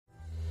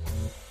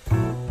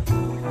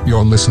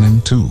You're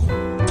listening to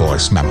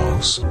Voice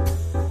Memos,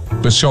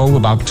 the show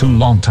about two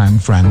longtime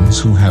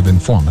friends who have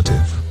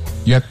informative,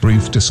 yet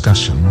brief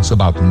discussions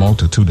about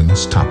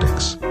multitudinous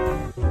topics.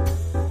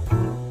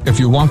 If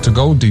you want to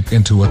go deep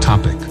into a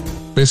topic,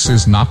 this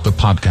is not the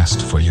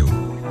podcast for you.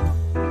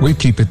 We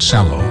keep it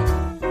shallow.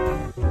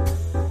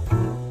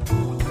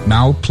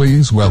 Now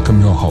please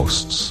welcome your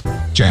hosts,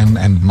 Jenn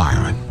and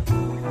Myron.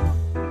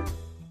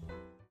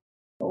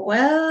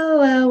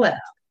 Well.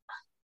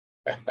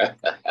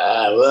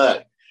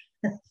 Look,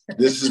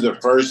 this is the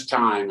first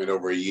time in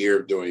over a year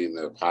of doing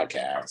the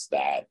podcast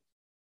that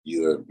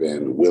you have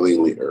been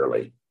willingly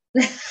early.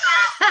 I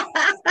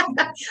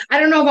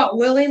don't know about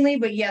willingly,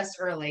 but yes,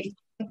 early.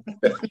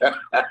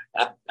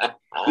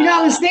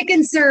 I was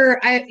thinking, sir,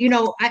 I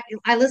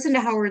listened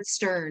to Howard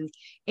Stern,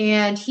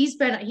 and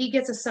he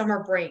gets a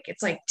summer break.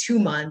 It's like 2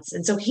 months.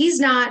 And so he's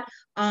not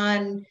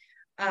on,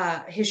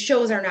 his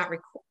shows are not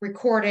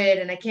recorded,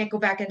 and I can't go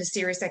back into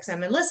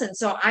SiriusXM and listen.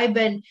 So I've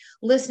been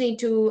listening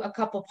to a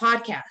couple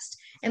podcasts.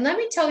 And let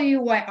me tell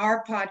you why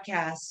our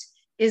podcast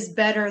is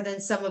better than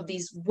some of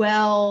these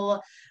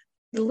well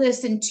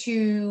listened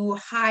to,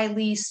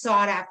 highly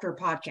sought after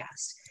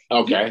podcasts.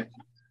 Okay.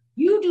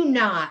 You do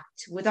not,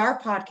 with our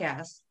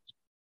podcast,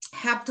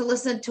 have to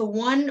listen to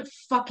one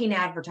fucking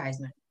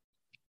advertisement.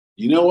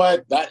 You know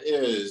what? That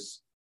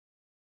is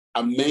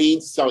a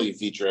main selling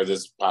feature of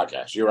this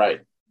podcast. You're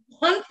right.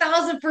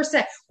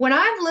 1,000%. When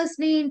I'm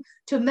listening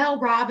to Mel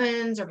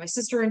Robbins, or my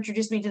sister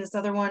introduced me to this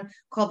other one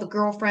called The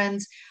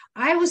Girlfriends,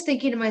 I was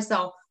thinking to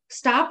myself,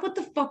 stop with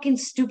the fucking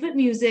stupid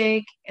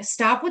music,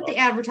 stop with the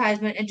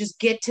advertisement, and just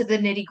get to the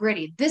nitty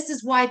gritty. This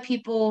is why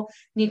people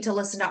need to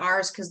listen to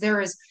ours, because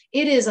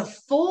it is a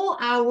full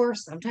hour,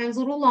 sometimes a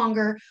little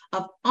longer,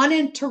 of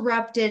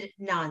uninterrupted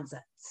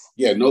nonsense.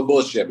 Yeah, no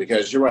bullshit,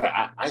 because you're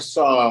right. I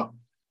saw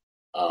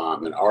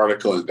an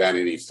article in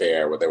Vanity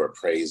Fair where they were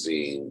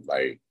praising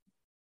like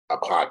a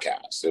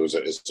podcast.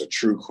 It's a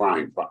true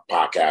crime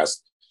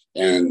podcast.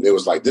 And it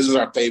was like, this is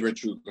our favorite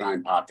true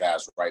crime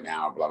podcast right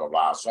now, blah, blah,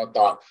 blah. So I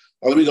thought,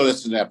 let me go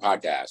listen to that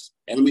podcast.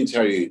 And let me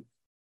tell you,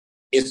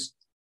 it's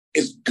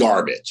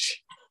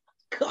garbage.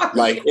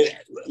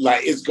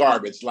 It's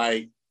garbage.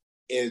 Like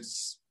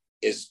it's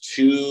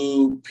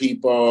two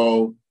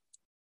people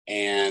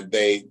and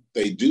they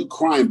do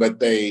crime, but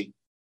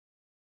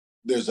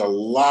there's a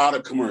lot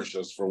of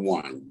commercials for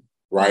one,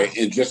 right?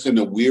 And just in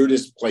the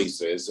weirdest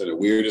places and the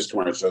weirdest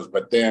commercials,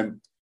 but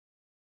then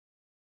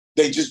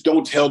they just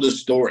don't tell the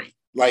story.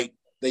 Like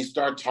they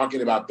start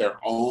talking about their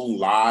own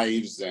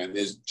lives, and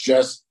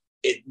there's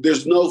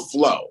no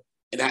flow.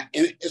 And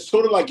it's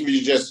sort of like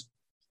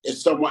if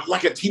someone,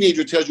 like a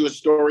teenager tells you a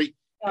story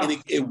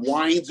and it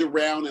winds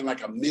around in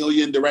like a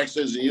million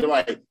directions, and you're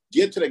like,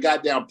 get to the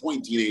goddamn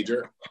point,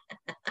 teenager.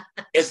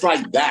 It's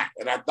like that.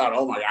 And I thought,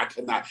 oh my God, I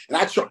could not. And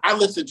I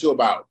listened to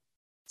about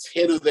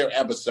 10 of their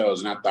episodes,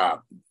 and I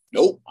thought,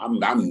 nope, I'm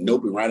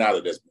noping right out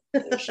of this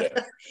bullshit.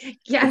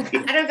 Yeah,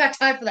 I don't got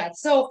time for that.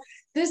 So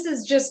this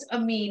is just,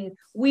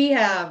 we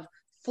have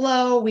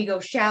flow, we go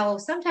shallow,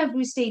 sometimes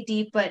we stay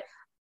deep, but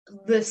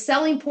the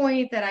selling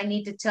point that I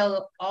need to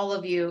tell all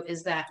of you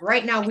is that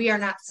right now we are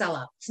not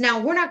sellouts. Now,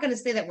 we're not going to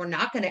say that we're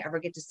not going to ever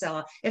get to sell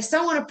out. If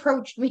someone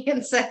approached me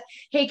and said,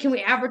 hey, can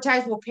we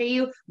advertise? We'll pay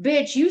you.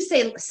 Bitch, you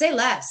say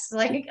less.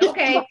 Like,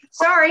 okay,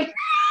 sorry.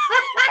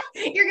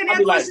 You're going to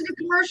have to listen to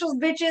commercials,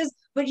 bitches.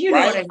 But you know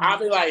what I mean. I'll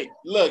be like,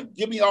 look,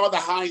 give me all the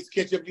Heinz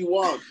ketchup you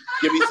want.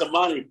 Give me some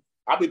money.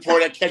 I'll be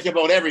pouring that ketchup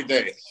on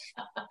everything.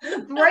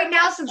 Right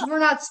now, since we're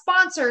not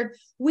sponsored,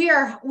 we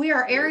are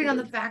airing on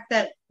the fact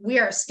that we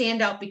are a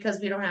standout because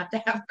we don't have to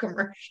have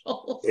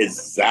commercials.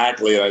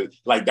 Exactly.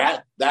 Like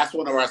that. That's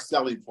one of our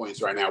selling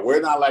points right now.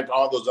 We're not like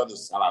all those other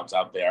sellouts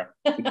out there.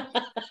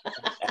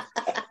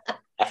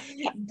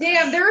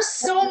 Damn, there's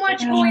so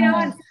much going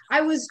on.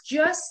 I was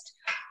just,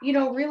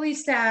 really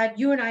sad.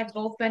 You and I have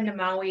both been to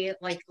Maui.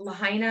 Like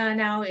Lahaina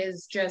now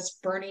is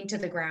just burning to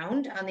the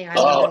ground on the island.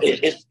 Oh,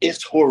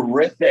 it's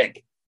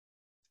horrific.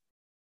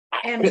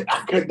 And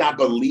I could not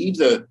believe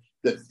the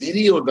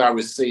video that I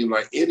was seeing.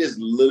 Like it is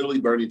literally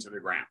burning to the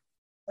ground.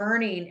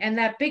 Burning. And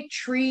that big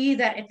tree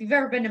that, if you've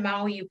ever been to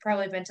Maui, you've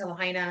probably been to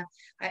Lahaina.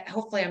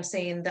 Hopefully I'm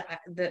saying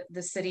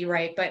the city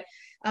right, but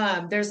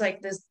there's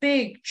like this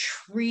big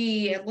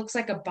tree. It looks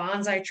like a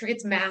bonsai tree.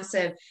 It's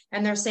massive,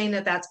 and they're saying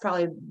that's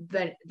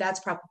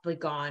probably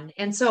gone.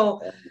 And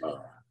so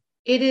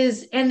it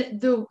is.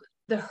 And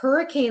the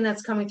hurricane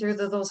that's coming through,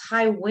 those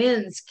high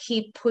winds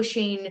keep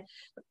pushing.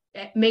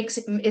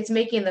 It's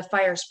making the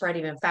fire spread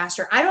even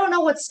faster. I don't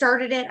know what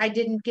started it. I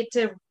didn't get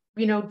to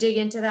dig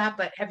into that,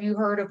 but have you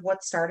heard of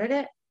what started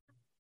it?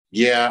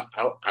 Yeah,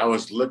 I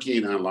was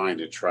looking online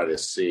to try to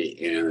see,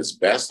 and as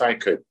best I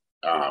could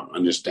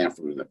understand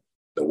from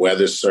the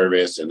weather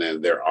service, and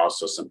then there are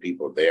also some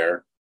people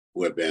there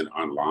who have been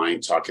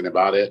online talking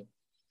about it.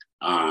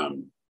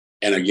 And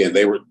again,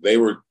 they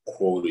were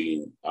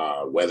quoting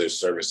weather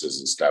services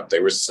and stuff. They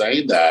were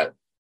saying that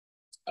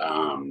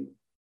I'm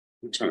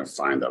trying to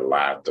find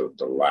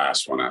the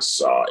last one I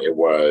saw. It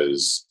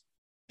was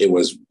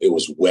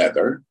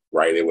weather,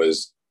 right? It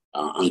was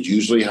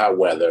unusually hot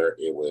weather.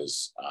 It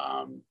was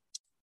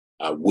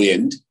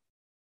wind,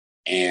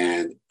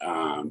 and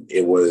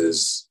it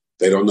was,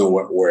 they don't know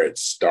where it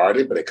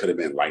started, but it could have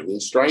been lightning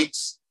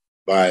strikes.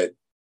 But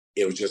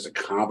it was just a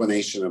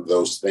combination of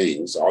those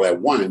things all at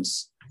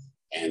once.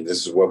 And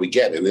this is what we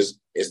get. And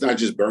it's not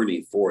just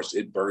burning forest,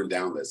 it burned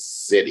down the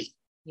city.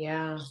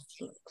 Yeah,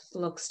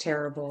 looks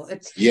terrible.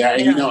 It's I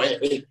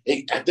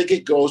think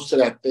it goes to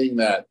that thing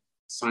that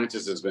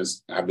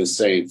scientists have been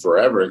saying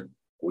forever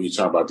when you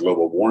talk about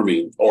global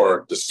warming,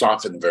 or the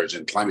softened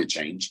version, climate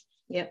change.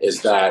 Yep.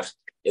 Is that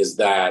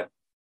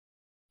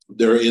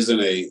there isn't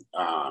an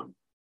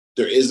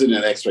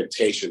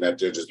expectation that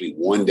there'll just be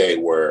one day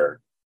where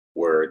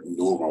we're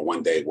normal,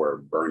 one day we're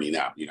burning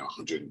up,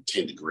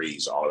 110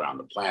 degrees all around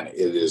the planet.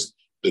 It is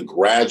the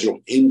gradual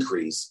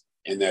increase,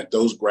 and that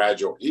those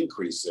gradual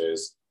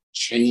increases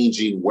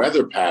changing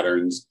weather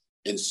patterns.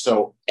 And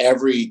so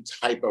every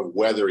type of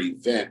weather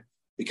event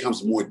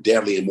becomes more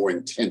deadly and more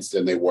intense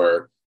than they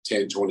were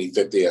 10, 20,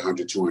 50,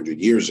 100, 200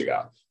 years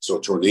ago. So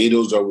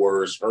tornadoes are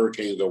worse,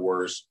 hurricanes are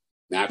worse,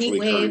 naturally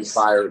occurring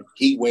fire,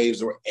 heat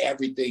waves, or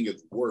everything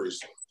is worse.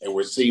 And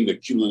we're seeing the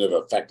cumulative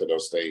effect of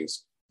those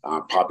things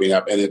popping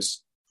up. And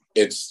it's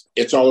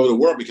all over the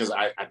world, because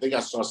I think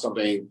I saw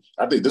something,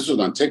 I think this was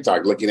on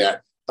TikTok, looking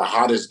at the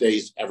hottest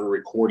days ever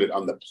recorded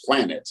on the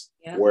planet,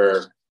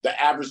 where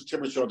the average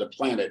temperature of the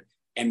planet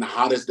and the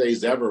hottest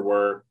days ever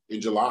were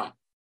in July.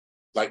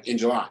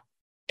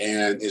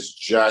 And it's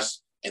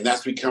just, and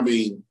that's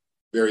becoming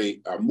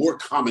very more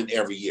common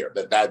every year,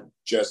 that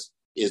just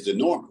is the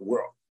norm.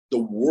 The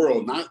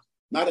world, not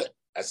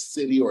a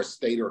city or a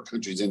state or a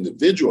country's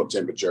individual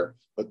temperature,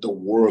 but the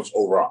world's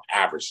overall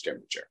average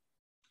temperature.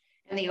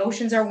 And the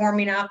oceans are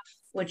warming up,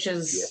 which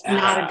is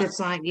not a good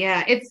sign.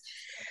 Yeah,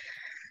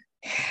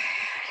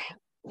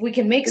 we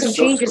can make some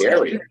changes.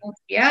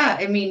 Yeah,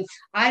 I mean,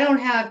 I don't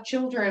have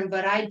children,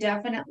 but I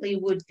definitely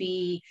would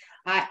be,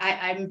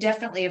 I'm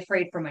definitely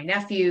afraid for my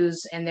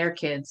nephews and their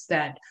kids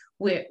that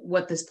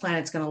what this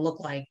planet's going to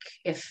look like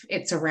if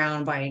it's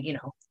around by,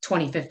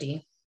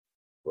 2050.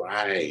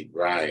 Right.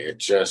 It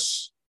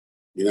just,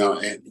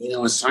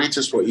 and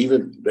scientists will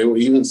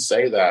even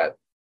say that,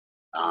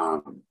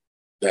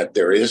 that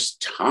there is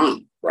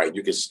time, right?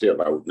 You can still,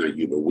 not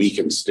you, but we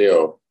can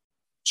still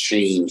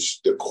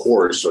change the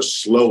course or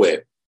slow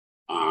it.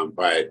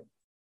 But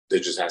there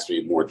just has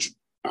to be more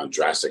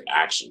drastic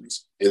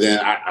actions. And then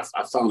I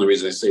found the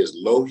reason they say is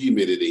low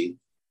humidity,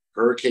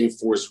 hurricane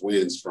force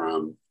winds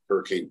from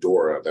Hurricane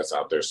Dora that's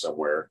out there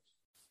somewhere.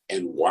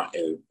 And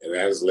that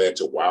has led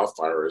to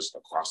wildfires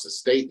across the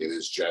state, and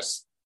it's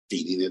just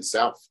feeding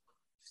itself.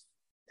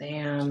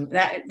 Damn,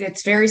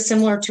 it's very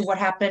similar to what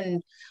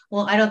happened.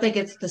 Well, I don't think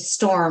it's the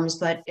storms,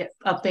 but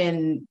up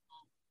in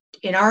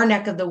our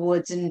neck of the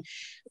woods in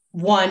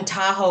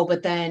Tahoe,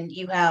 but then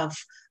you have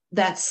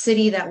that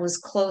city that was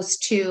close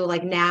to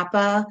like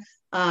Napa.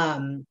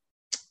 I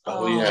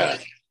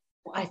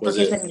was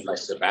it like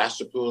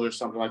Sebastopol or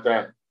something like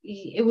that?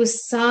 It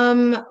was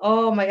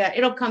oh my God,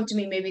 it'll come to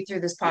me maybe through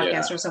this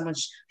podcast or someone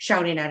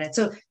shouting at it.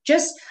 So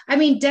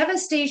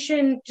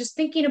devastation, just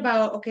thinking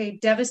about, okay,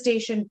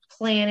 devastation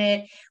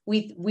planet.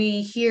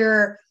 We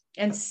hear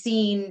and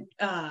seen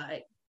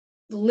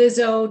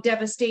Lizzo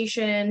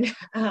devastation.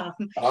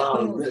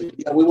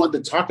 We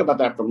wanted to talk about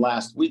that from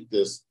last week,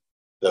 the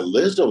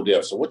Lizzo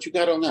deal. So what you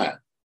got on that?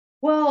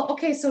 Well,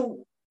 okay,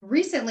 so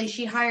recently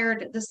she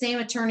hired the same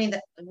attorney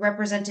that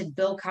represented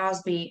Bill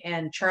Cosby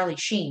and Charlie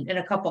Sheen and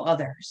a couple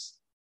others.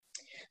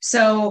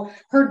 So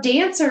her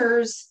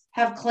dancers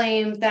have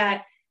claimed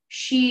that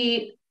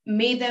she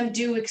made them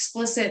do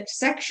explicit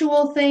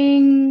sexual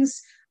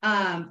things,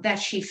 that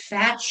she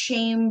fat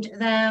shamed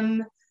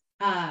them.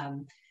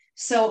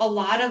 So a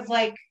lot of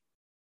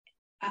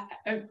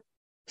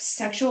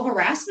sexual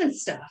harassment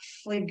stuff,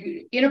 like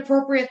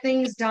inappropriate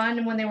things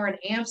done when they were in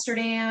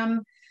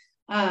Amsterdam.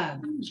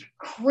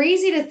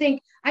 Crazy to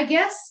think. I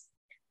guess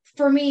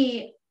for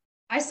me,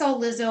 I saw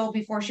Lizzo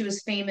before she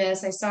was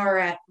famous. I saw her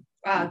at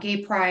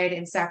Gay Pride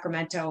in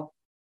Sacramento,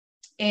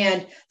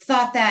 and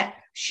thought that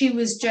she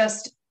was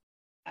just,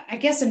 I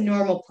guess, a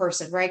normal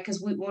person, right?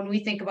 Because when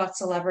we think about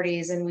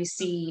celebrities and we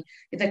see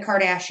the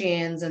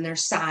Kardashians and their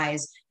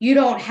size, you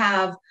don't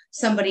have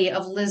somebody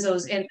of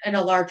Lizzo's in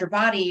a larger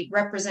body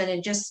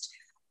representing just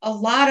a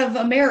lot of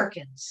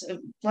Americans.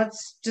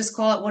 Let's just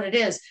call it what it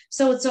is.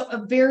 So it's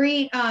a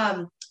very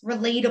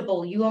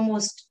relatable. You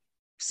almost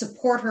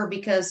support her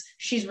because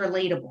she's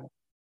relatable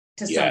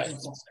to some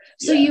people.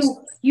 So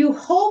you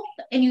hope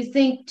and you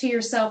think to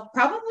yourself,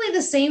 probably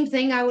the same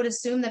thing I would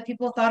assume that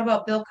people thought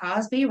about Bill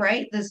Cosby,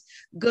 right? This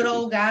good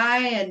old guy,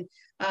 and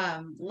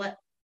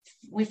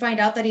we find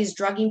out that he's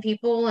drugging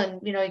people,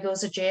 and he goes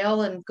to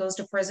jail and goes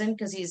to prison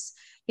because he's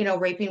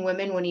raping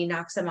women when he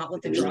knocks them out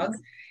with the drug.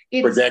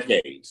 For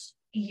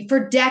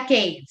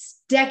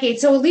decades.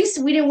 So at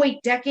least we didn't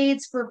wait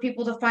decades for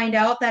people to find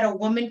out that a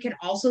woman can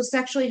also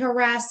sexually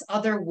harass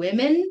other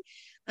women,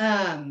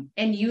 and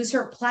use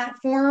her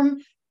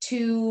platform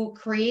to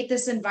create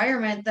this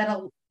environment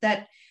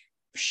that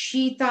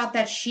she thought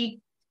that she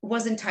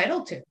was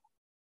entitled to.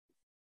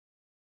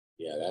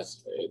 Yeah,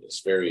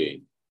 it's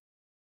very,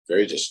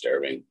 very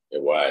disturbing.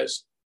 It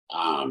was.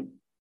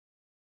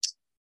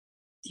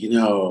 You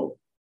know,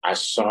 I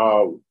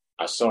saw,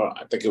 I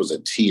think it was a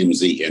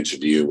TMZ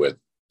interview with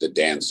the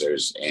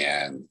dancers,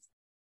 and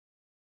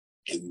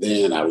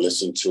then I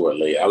listened to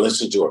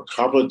a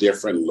couple of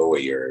different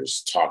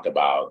lawyers talk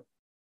about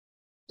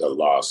the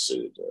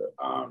lawsuit.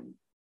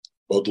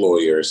 Both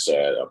lawyers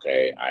said,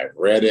 okay, I've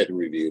read it and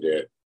reviewed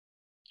it,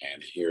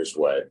 and here's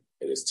what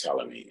it is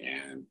telling me.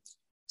 And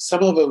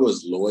some of it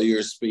was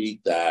lawyer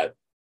speak, that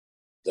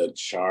the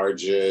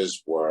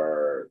charges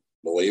were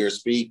lawyer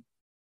speak.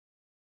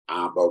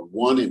 But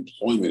one of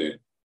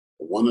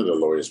the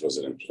lawyers was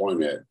an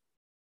employment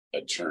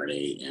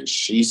attorney, and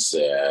she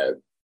said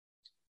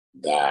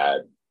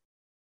that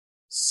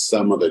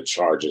some of the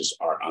charges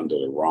are under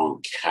the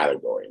wrong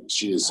category. And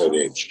she didn't say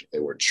they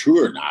were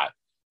true or not.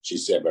 She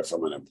said, but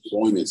from an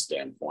employment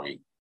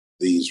standpoint,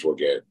 these will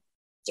get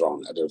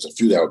thrown. There's a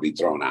few that would be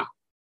thrown out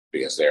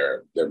because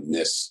they're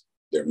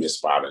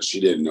misfiled. And she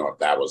didn't know if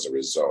that was a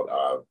result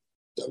of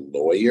the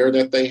lawyer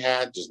that they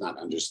had, just not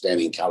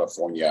understanding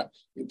California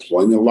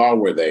employment law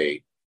where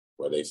they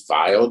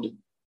filed.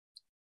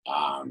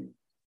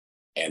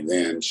 And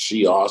then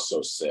she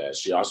also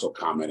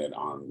commented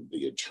on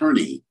the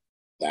attorney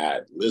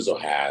that Lizzo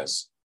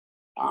has,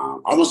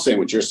 almost saying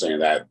what you're saying,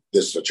 that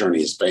this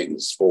attorney is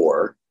famous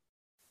for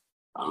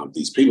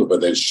these people.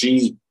 But then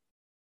she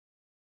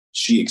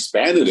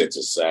expanded it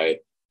to say,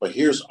 but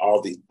here's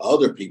all the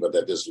other people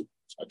that this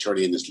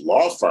attorney in this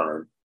law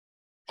firm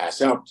has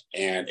helped.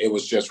 And it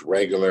was just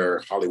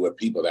regular Hollywood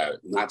people, that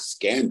not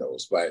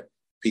scandals, but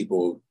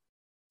people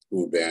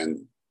who've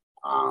been,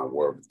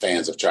 where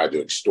fans have tried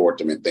to extort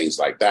them and things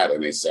like that.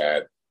 And they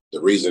said,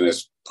 the reason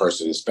this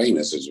person is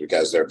famous is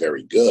because they're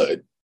very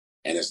good.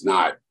 And it's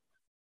not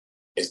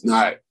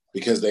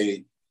because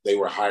they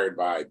were hired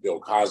by Bill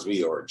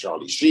Cosby or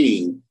Charlie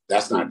Sheen.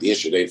 That's not the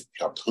issue. They've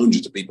helped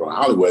hundreds of people in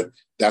Hollywood.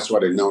 That's why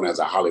they're known as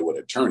a Hollywood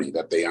attorney,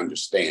 that they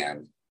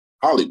understand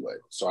Hollywood.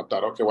 So I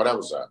thought, okay,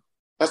 well,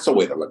 that's the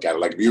way to look at it.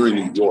 Like if you're in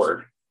New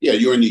York,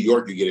 you're in New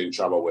York, you get in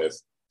trouble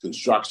with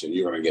construction,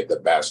 you're going to get the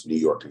best New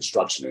York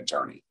construction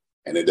attorney.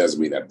 And it doesn't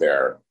mean that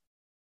they're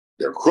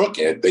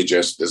crooked.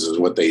 This is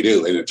what they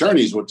do. And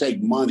attorneys will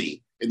take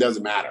money. It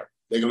doesn't matter.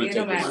 They're going to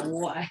take money.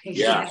 What.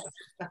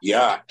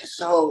 Yeah.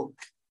 So,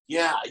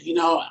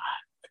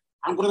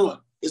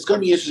 it's going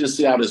to be interesting to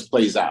see how this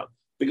plays out,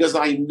 because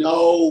I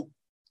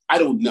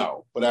don't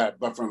know,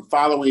 but from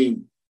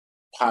following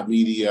pop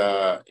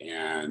media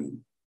and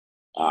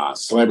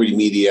celebrity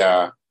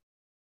media,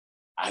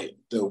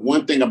 the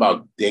one thing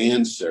about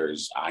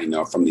dancers I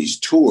know from these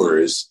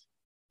tours,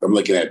 from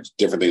looking at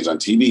different things on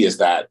TV, is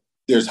that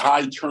there's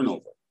high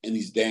turnover in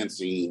these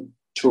dancing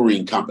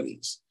touring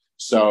companies.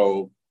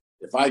 So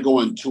if I go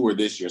on tour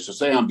this year, so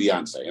say I'm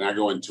Beyonce and I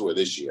go on tour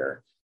this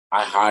year,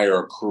 I hire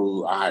a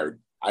crew.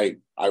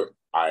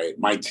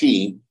 My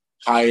team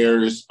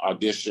hires,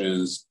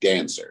 auditions,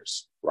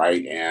 dancers,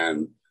 right?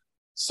 And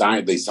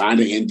they signed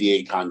an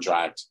NDA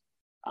contract,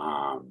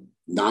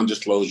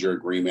 non-disclosure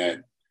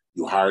agreement.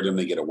 You hire them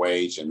to get a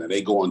wage, and then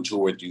they go on tour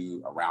with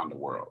you around the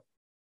world.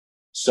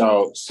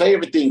 So say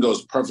everything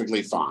goes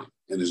perfectly fine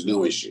and there's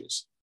no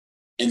issues.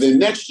 And then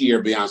next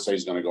year, Beyonce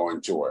is going to go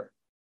on tour.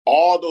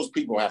 All those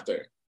people have to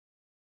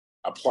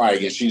apply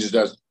again. She just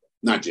does,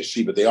 not just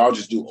she, but they all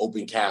just do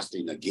open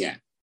casting again.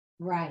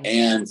 Right.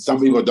 And some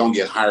people don't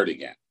get hired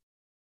again.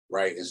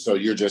 Right. And so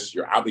you're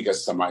out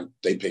because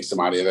they picked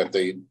somebody that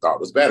they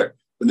thought was better.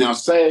 But now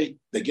say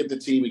they get the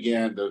team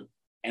again,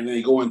 and then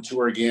they go on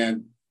tour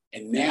again.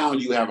 And now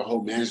you have a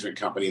whole management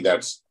company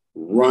that's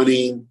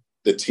running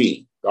the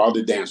team. All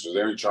the dancers,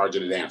 they're in charge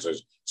of the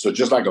dancers. So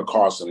just like a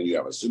call center, you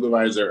have a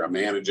supervisor, a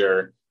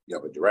manager, you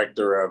have a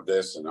director of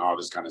this and all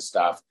this kind of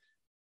stuff.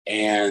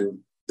 And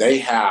they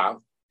have,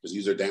 because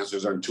these are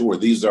dancers on tour,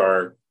 these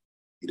are,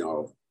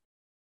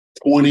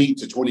 20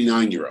 to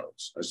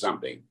 29-year-olds or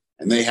something.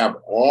 And they have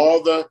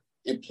all the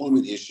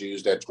employment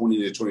issues that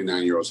 20 to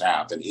 29-year-olds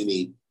have in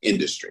any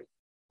industry,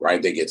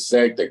 right? They get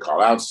sick, they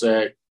call out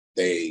sick,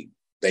 they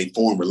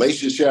form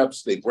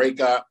relationships, they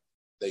break up,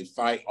 they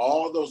fight,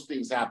 all those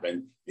things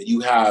happen. And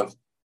you have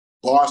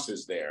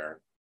bosses there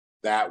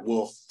that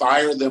will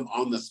fire them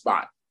on the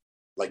spot.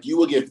 Like you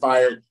will get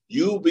fired,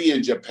 you'll be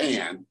in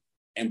Japan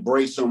and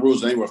break some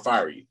rules and they will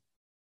fire you.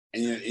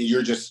 And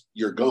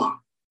you're gone.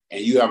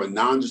 And you have a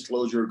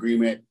non-disclosure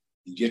agreement,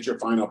 you get your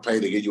final pay,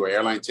 they get you an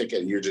airline ticket,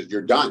 and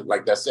you're done.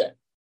 Like that's it.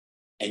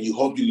 And you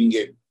hope you can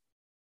get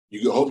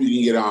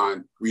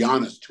on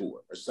Rihanna's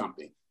tour or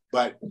something.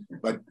 But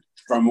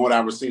from what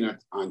I was seeing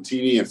on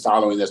TV and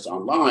following this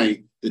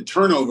online, the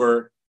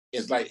turnover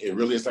is like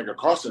a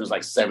call center, is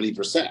like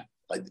 70%.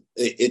 Like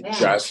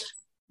just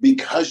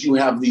because you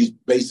have these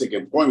basic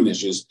employment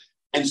issues.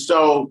 And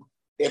so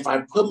if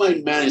I put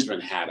my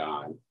management hat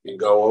on and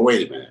go, well,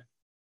 wait a minute.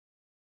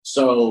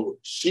 So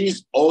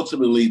she's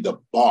ultimately the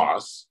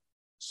boss.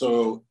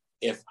 So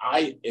if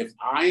I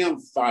am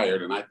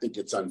fired and I think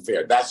it's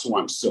unfair, that's who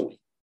I'm suing.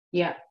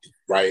 Yeah.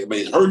 Right. I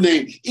mean, her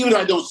name, even if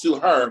I don't sue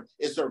her,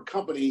 it's her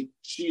company.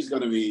 She's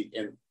going to be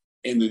in.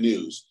 in the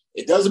news.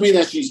 It doesn't mean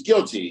that she's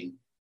guilty,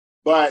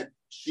 but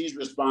she's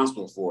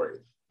responsible for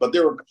it. But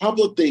there were a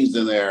couple of things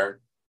in there.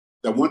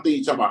 The one thing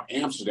you talk about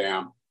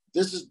Amsterdam,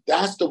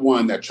 that's the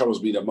one that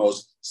troubles me the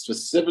most,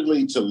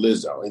 specifically to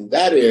Lizzo. And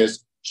that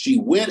is, she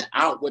went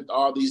out with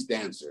all these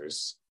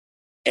dancers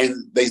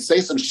and they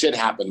say some shit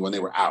happened when they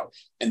were out.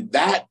 And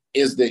that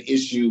is the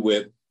issue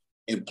with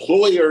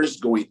employers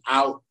going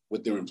out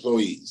with their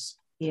employees.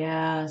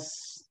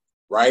 Yes.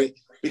 Right?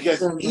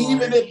 Because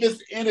even if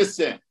it's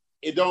innocent,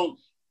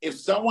 if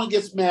someone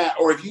gets mad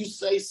or if you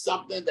say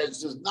something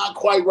that's just not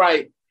quite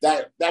right,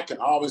 that can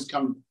always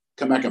come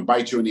back and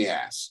bite you in the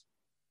ass.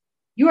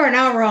 You are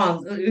not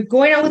wrong.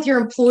 Going out with your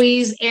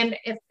employees, and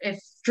if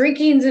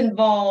drinking's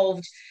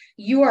involved,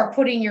 you are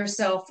putting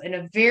yourself in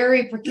a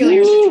very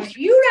peculiar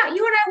situation. You and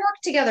I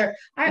work together.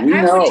 I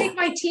would take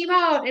my team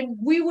out, and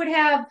we would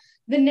have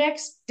the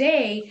next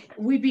day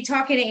we'd be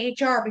talking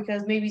to HR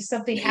because maybe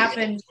something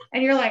happened,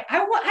 and you're like,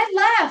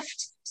 I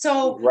left.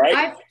 So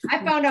right?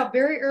 I found out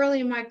very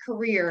early in my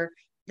career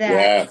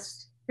that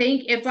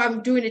if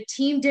I'm doing a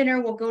team dinner,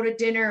 we'll go to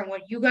dinner, and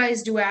what you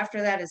guys do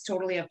after that is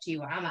totally up to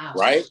you. I'm out.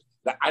 Right.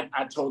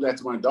 I told that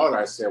to my daughter.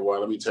 I said, well,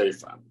 let me tell you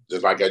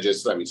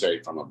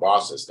from a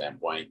boss's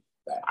standpoint,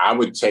 that I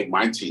would take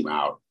my team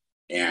out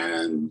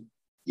and,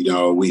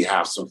 we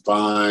have some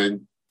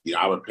fun.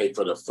 I would pay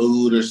for the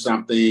food or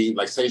something.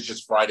 Like, say it's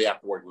just Friday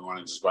after work, we want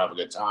to just go have a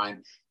good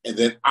time. And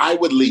then I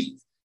would leave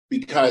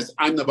because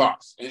I'm the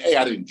boss. And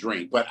I didn't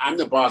drink, but I'm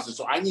the boss. And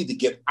so I need to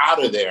get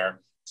out of there.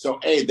 So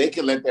they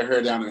can let their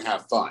hair down and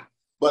have fun.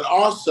 But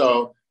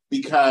also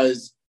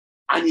because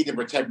I need to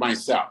protect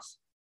myself.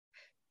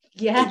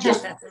 Yeah.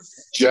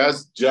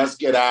 Just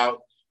get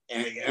out.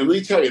 And let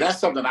me tell you, that's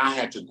something I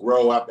had to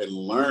grow up and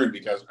learn,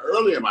 because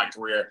early in my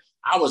career,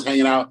 I was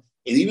hanging out.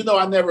 And even though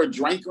I never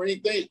drank or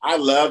anything, I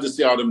love to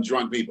see all them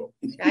drunk people.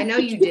 I know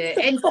you did.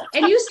 And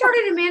you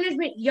started in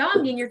management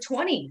young, in your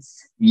 20s.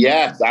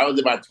 Yes, I was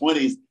in my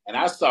 20s and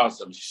I saw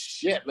some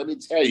shit, let me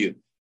tell you.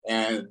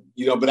 And,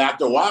 but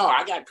after a while,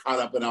 I got caught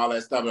up in all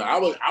that stuff. And I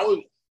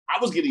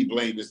was getting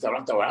blamed and stuff.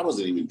 I thought I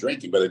wasn't even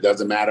drinking, but it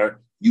doesn't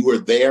matter. You were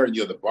there and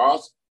you're the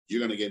boss. You're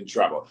going to get in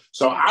trouble.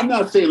 So I'm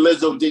not saying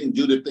Lizzo didn't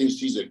do the things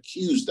she's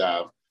accused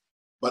of,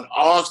 but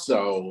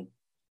also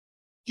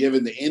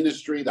given the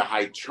industry, the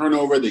high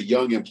turnover, the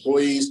young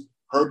employees,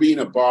 her being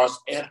a boss.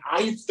 And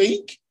I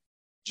think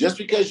just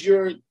because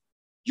you're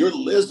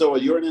Lizzo or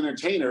you're an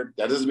entertainer,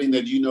 that doesn't mean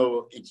that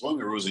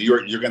employment rules and you're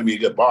going to be a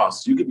good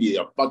boss. You could be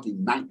a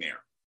fucking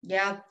nightmare.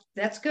 Yeah,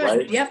 that's good.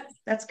 Right? Yep,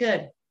 that's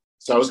good.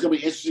 So it's going to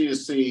be interesting to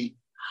see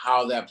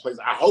how that plays.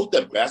 I hope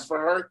the best for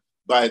her,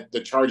 but the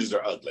charges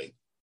are ugly.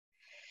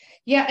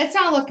 Yeah, it's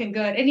not looking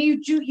good. And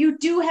you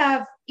do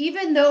have,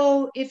 even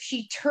though if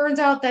she turns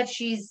out that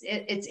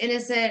it's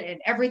innocent and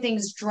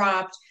everything's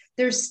dropped,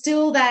 there's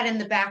still that in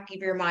the back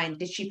of your mind.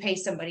 Did she pay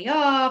somebody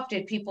off?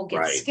 Did people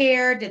get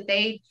scared? Did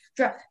they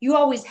drop? You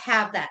always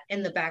have that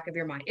in the back of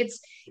your mind.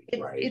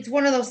 It's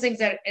one of those things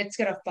that it's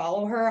going to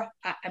follow her.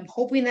 I'm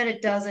hoping that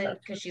it doesn't,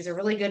 because she's a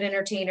really good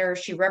entertainer.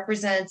 She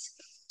represents,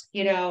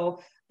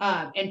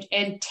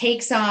 and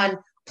takes on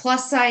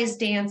plus size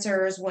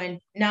dancers when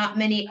not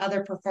many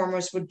other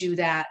performers would do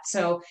that.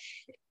 So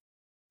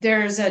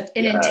there's an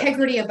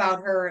integrity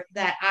about her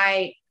that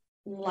I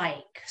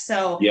like.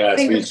 So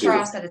fingers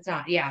crossed that it's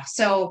not. Yeah.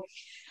 So,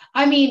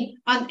 I mean,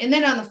 and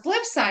then on the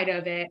flip side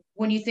of it,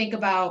 when you think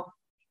about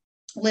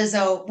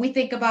Lizzo, we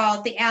think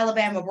about the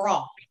Alabama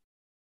brawl.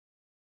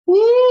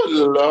 Ooh,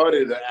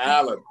 Lordy, the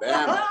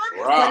Alabama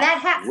brawl. When that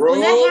hat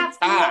flew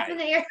up in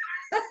the air.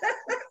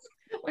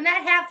 When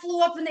that hat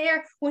flew up in the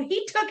air, when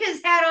he took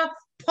his hat off,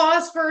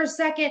 paused for a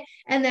second,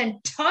 and then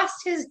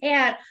tossed his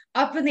hat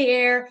up in the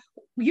air,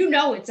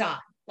 it's on.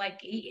 Like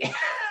he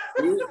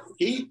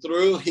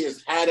threw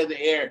his hat in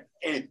the air,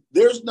 and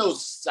there's no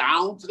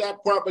sound to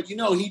that part, but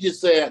he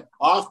just said,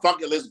 "Oh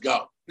fuck it, let's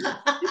go."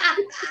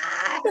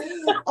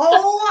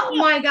 Oh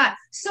my God!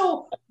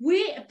 So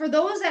for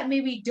those that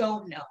maybe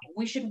don't know,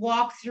 we should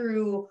walk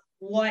through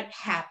what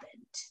happened.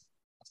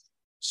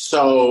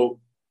 So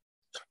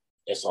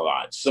it's a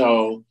lot.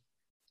 So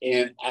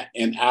in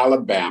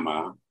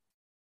Alabama,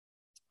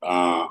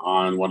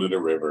 on one of the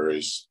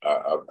rivers,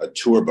 a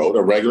tour boat,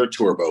 a regular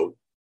tour boat,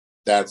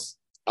 that's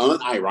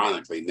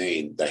unironically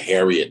named the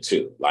Harriet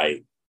II,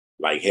 like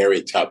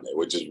Harriet Tubman,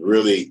 which is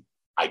really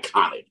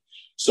iconic.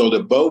 So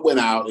the boat went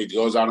out, it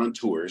goes out on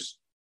tours,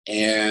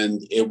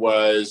 and it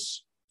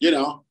was,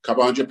 a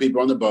couple hundred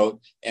people on the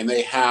boat, and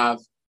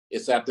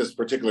it's at this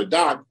particular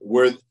dock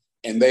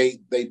and they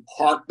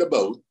park the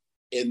boat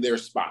in their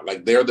spot.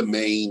 Like they're the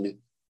main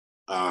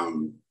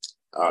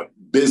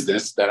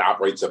business that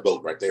operates a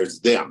boat, right? There's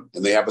them,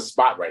 and they have a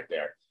spot right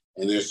there.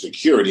 And there's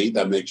security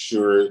that makes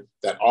sure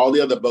that all the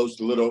other boats,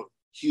 the little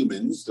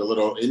humans, the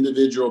little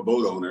individual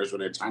boat owners, when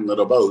they're tiny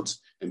little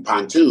boats and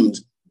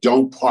pontoons,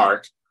 don't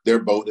park their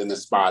boat in the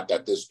spot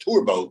that this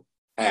tour boat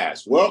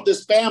has. Well,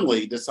 this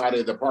family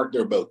decided to park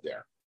their boat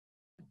there.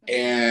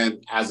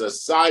 And as a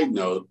side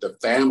note, the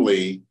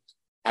family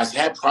has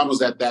had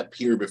problems at that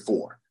pier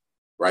before,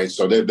 right?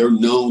 So they're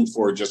known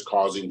for just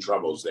causing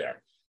troubles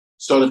there.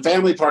 So the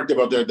family parked their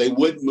boat there. They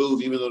wouldn't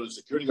move, even though the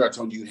security guard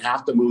told them, you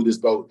have to move this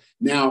boat.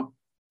 Now,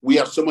 we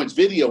have so much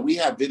video. We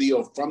have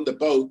video from the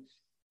boat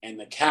and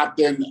the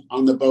captain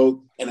on the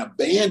boat and a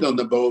band on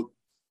the boat.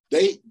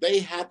 They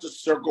had to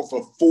circle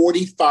for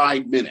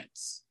 45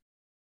 minutes.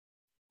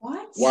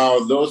 What?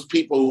 While those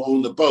people who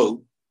own the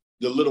boat,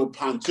 the little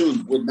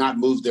pontoon, would not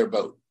move their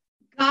boat.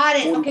 Got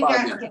it. Okay, 45 got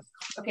it. minutes.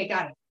 Okay,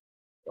 got it.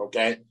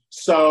 Okay.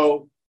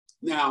 So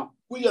now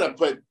we got to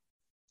put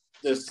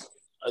this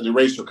in the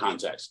racial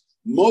context.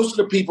 Most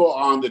of the people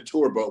on the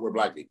tour boat were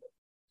Black people.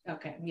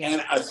 Okay.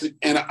 Yeah.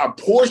 And a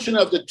portion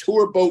of the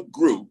tour boat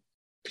group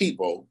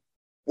people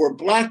were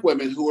Black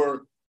women who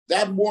were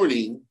that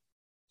morning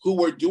who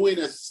were doing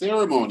a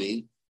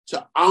ceremony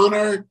to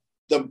honor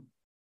the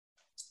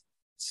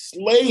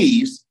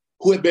slaves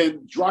who had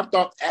been dropped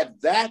off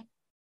at that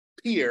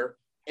pier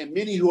and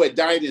many who had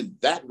died in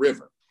that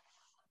river.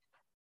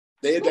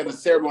 They had done a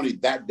ceremony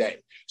that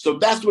day. So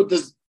that's what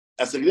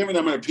a significant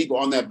number of people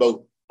on that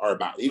boat are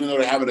about, even though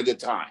they're having a good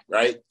time,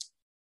 right?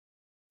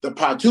 The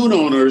pontoon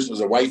owners was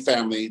a white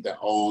family that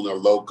owned a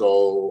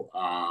local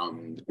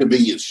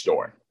convenience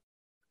store.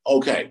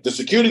 Okay, the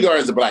security guard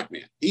is a Black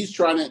man. He's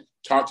trying to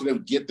talk to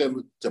them, get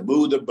them to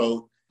move the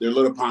boat, their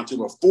little pontoon,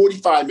 for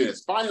 45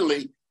 minutes.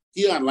 Finally,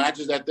 he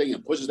unlatches that thing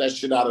and pushes that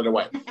shit out of the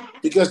way.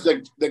 Because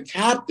the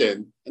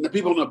captain and the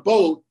people on the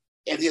boat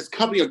and his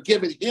company are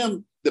giving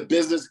him the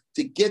business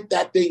to get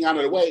that thing out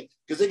of the way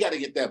because they got to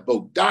get that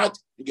boat docked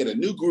and get a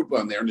new group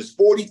on there. And it's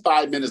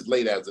 45 minutes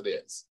late as it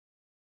is.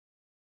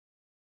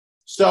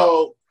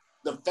 So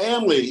the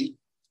family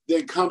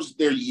then comes,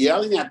 they're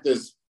yelling at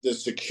the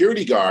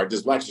security guard,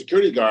 this Black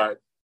security guard.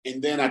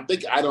 And then I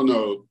think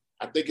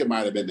it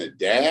might have been the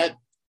dad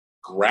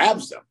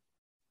grabs them.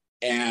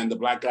 And the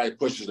Black guy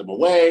pushes him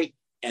away.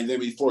 And then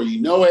before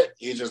you know it,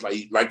 he's just like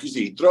you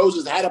see, he throws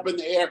his hat up in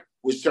the air,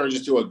 which turns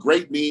into a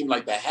great meme.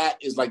 Like the hat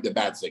is like the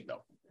bat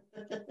signal.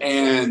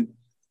 And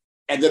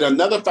then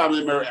another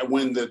family member,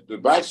 when the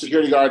Black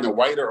security guard and the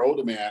white or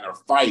older man are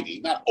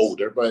fighting, not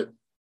older, but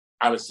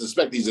I would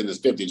suspect he's in his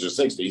 50s or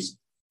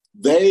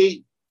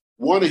 60s,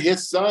 one of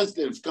his sons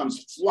then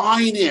comes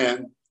flying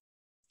in,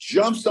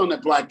 jumps on the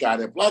Black guy.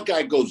 The Black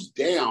guy goes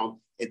down,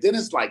 and then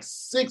it's like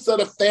 6 of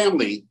the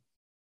family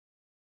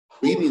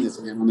beating his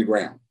hand on the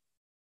ground.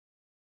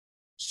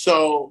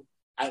 So,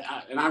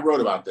 I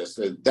wrote about this,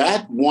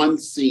 that one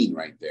scene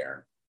right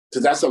there,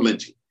 because that's a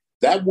lynching.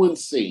 That one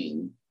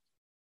scene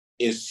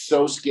is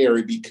so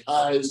scary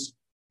because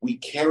we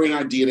carry in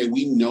our DNA,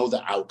 we know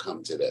the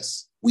outcome to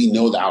this. We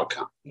know the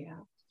outcome. Yeah.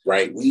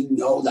 Right? We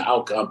know the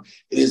outcome.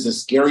 It is a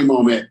scary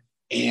moment.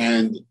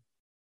 And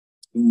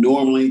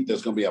normally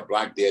there's going to be a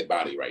Black dead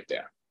body right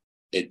there.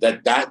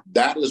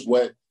 That is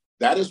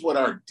what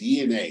our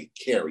DNA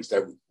carries,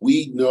 that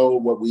we know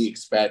what we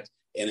expect.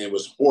 And it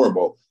was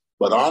horrible.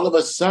 But all of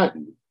a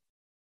sudden,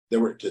 there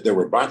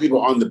were Black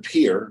people on the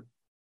pier.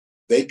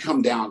 They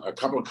come down, a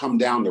couple come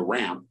down the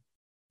ramp,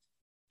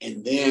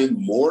 and then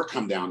more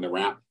come down the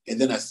ramp. And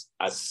then a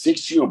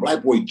 16-year-old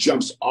Black boy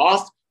jumps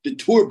off the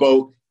tour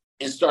boat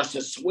and starts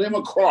to swim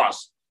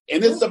across.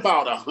 And it's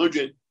about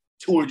 100,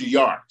 200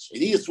 yards.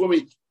 And he is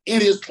swimming in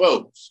his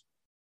clothes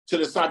to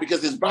the side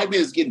because this Black man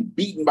is getting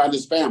beaten by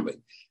this family.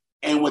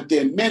 And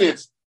within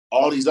minutes,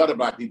 all these other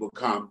Black people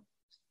come,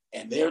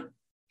 and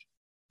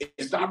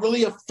it's not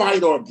really a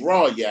fight or a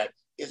brawl yet.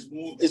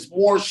 It's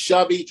more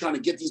shovey, trying to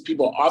get these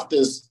people off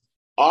this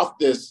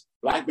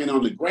Black man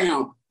on the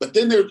ground. But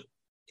then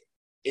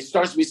it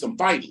starts to be some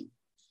fighting.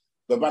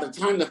 But by the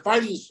time the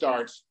fighting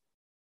starts,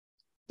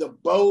 the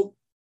boat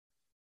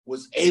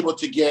was able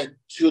to get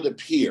to the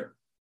pier.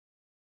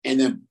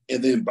 And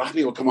then Black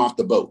people come off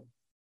the boat.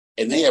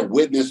 And they have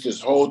witnessed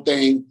this whole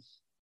thing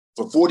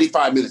for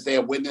 45 minutes. They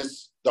have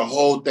witnessed the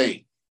whole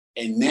thing.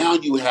 And now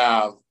you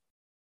have,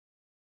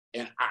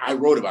 and I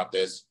wrote about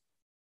this,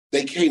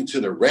 they came to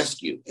the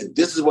rescue. And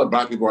this is what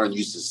Black people aren't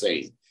used to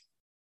saying.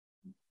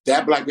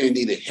 That Black man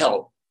needed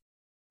help.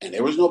 And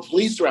there was no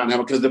police around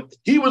him because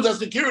he was a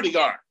security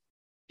guard.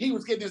 He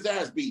was getting his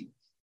ass beat.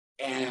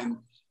 And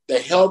the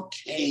help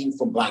came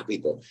from Black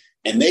people.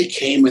 And they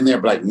came in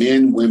there, Black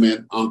men,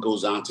 women,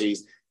 uncles,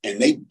 aunties, and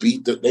they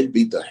beat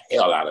the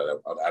hell out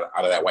of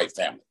that white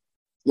family.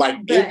 Like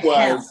it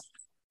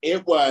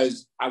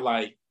was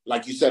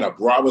like you said, a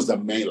brawl was a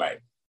melee.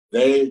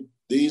 And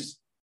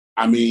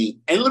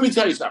let me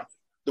tell you something.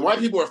 The white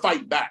people were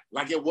fighting back.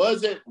 Like it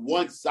wasn't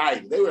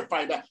one-sided. They were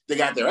fighting back. They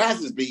got their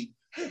asses beat,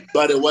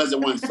 but it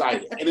wasn't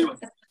one-sided.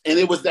 And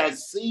it was that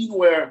scene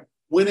where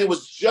when it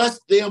was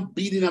just them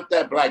beating up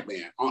that Black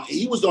man,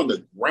 he was on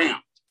the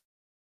ground.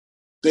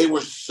 They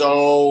were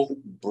so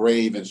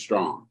brave and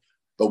strong.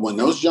 But when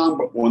those young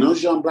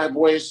Black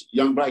boys,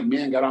 young Black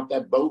men got off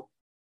that boat,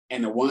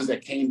 and the ones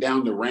that came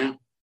down the ramp,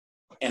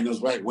 and those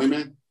Black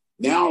women,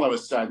 now all of a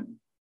sudden,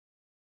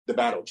 the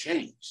battle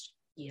changed.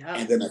 Yeah.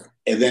 And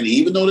then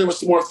even though there was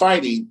some more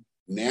fighting,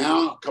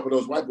 now a couple of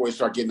those white boys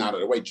start getting out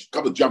of the way. A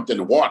couple jumped in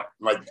the water.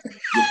 Like,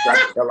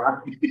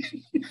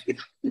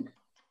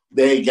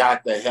 they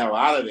got the hell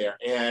out of there.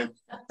 And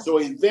so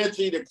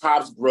eventually the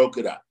cops broke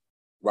it up.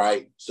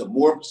 right? Some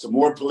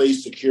more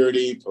police,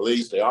 security,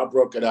 police, they all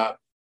broke it up.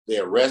 They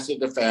arrested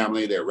the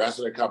family. They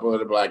arrested a couple of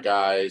the black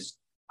guys.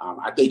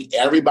 I think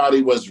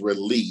everybody was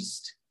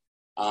released.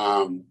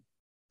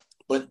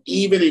 But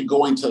even in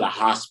going to the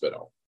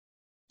hospital,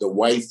 the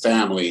white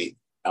family,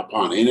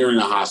 upon entering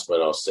the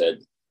hospital, said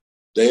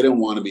they don't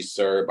want to be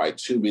served by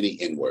too many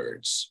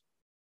N-words.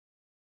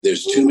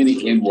 There's too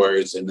many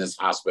N-words in this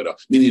hospital,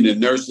 meaning the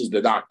nurses,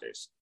 the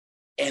doctors.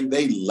 And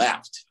they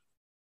left.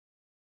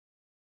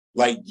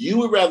 Like, you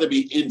would rather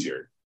be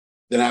injured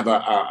than have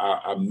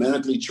a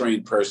medically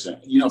trained person,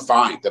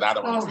 fine, that I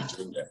don't want to be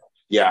treated.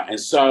 Yeah, and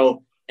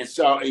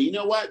you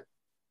know what?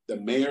 The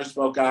mayor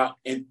spoke out,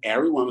 and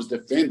everyone was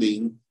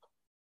defending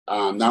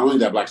not only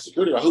that black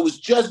security guard who was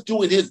just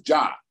doing his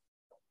job.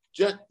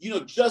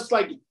 Just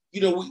like,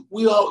 we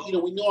all,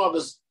 we know all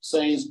the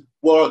sayings,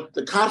 well,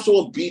 the cops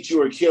will beat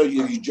you or kill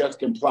you if you just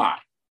comply.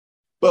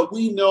 But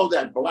we know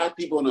that black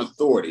people in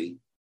authority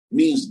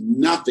means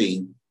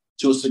nothing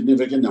to a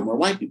significant number of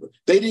white people.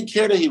 They didn't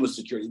care that he was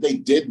security. They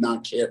did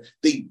not care.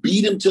 They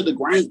beat him to the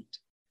ground.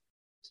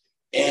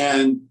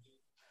 And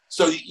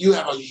so you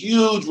have a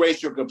huge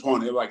racial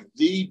component, like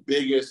the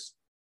biggest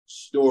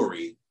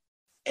story.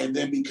 And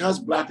then because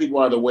black people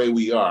are the way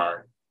we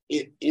are,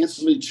 it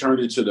instantly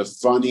turned into the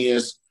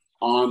funniest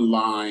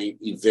online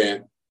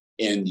event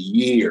in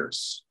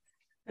years.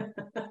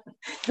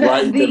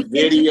 Right? The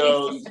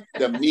videos,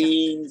 the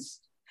memes,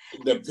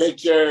 the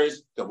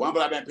pictures. The one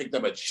black man picked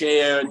up a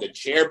chair. The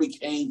chair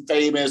became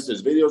famous.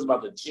 There's videos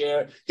about the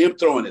chair, him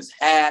throwing his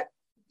hat.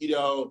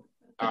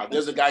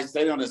 There's a guy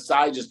standing on the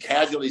side just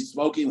casually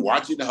smoking,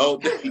 watching the whole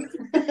thing.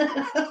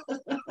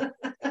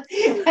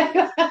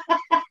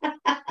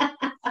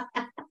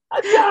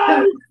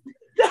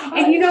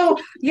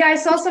 And I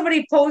saw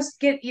somebody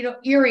post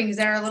earrings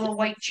that are little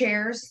white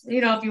chairs.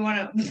 If you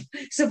want to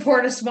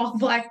support a small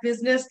black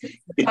business,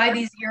 buy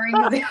these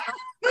earrings.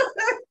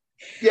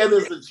 Yeah,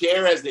 there's a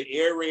chair as the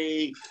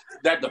earring.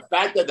 That the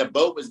fact that the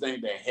boat was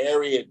named the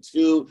Harriet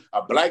too.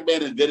 A black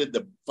man invented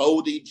the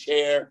folding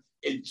chair.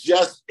 It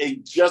just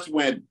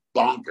went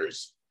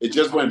bonkers. It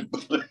just went.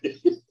 Black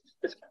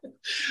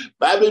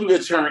people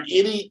could turn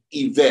any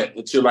event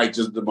into like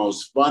just the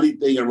most funny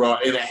thing in raw.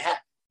 And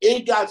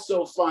it got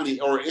so funny,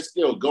 or it's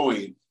still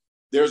going.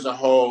 There's a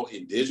whole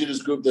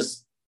indigenous group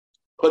that's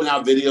putting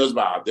out videos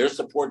about their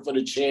support for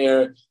the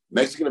chair.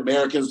 Mexican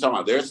Americans talking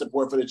about their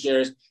support for the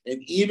chairs.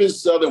 And even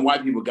Southern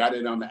white people got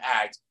in on the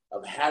act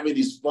of having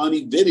these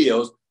funny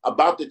videos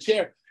about the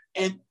chair.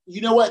 And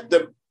you know what?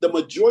 The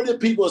majority of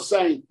people are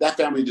saying that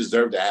family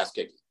deserved the ass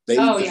kicking.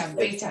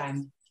 Big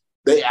time.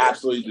 They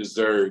absolutely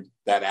deserved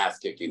that ass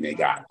kicking they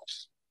got.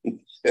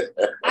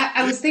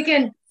 I was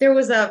thinking there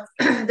was a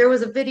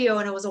video,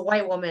 and it was a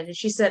white woman, and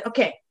she said,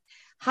 okay,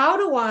 how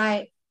do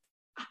I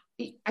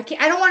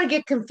don't want to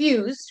get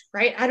confused,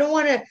 right? I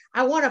want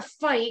to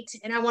fight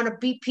and I want to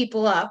beat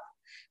people up,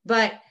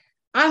 but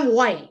I'm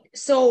white.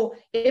 So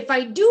if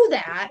I do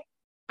that,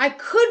 I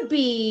could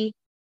be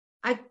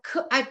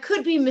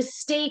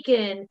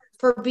mistaken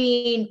for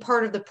being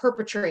part of the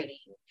perpetrating.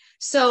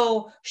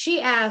 So she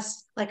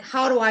asked, like,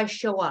 how do I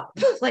show up?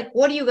 Like,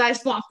 what do you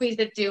guys want me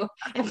to do?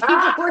 And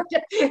people were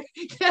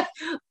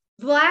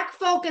black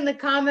folk in the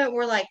comment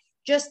were like,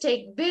 just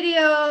take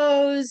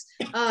videos,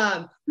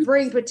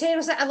 bring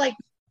potatoes. Like,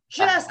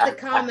 just the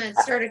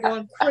comments started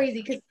going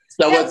crazy.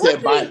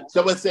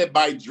 Someone said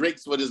buy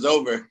drinks when it's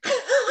over.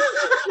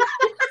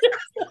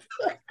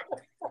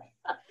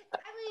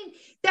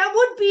 That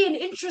would be an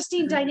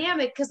interesting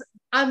dynamic because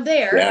I'm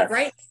there, yes.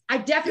 Right? I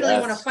definitely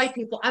want to fight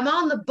people. I'm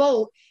on the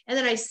boat and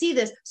then I see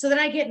this, so then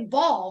I get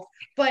involved.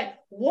 But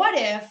what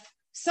if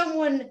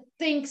someone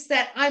thinks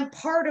that I'm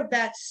part of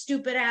that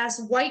stupid ass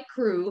white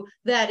crew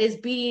that is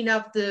beating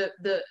up the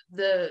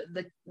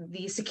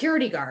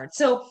security guard?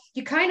 So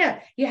you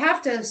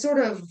have to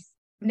sort of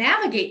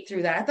navigate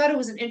through that. I thought it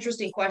was an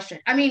interesting question.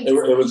 I mean,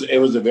 it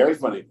was a very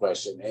funny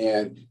question.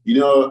 And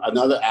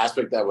another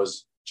aspect that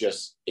was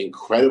just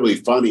incredibly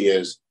funny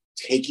is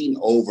taking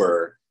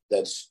over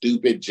that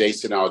stupid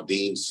Jason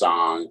Aldean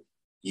song,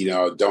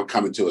 don't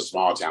come into a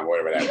small town,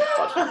 whatever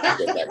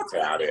that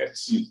town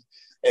is.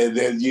 And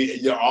then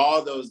you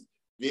all those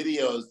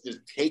videos just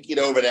taking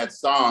over that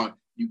song.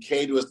 You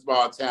came to a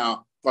small town,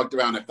 fucked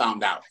around and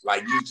found out.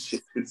 Like, you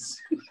just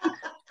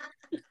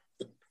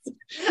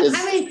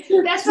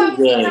that song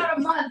came out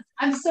a month.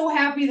 I'm so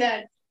happy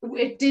that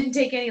it didn't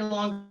take any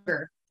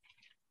longer.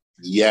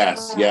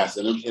 Yes.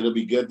 And it'll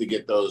be good to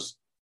get those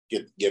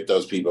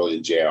people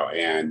in jail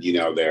and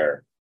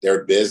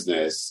their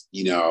business,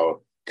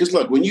 because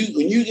look, when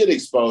you get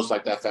exposed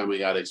like that family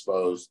got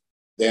exposed,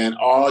 then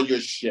all your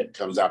shit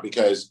comes out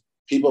because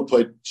people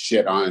put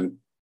shit on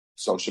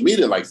social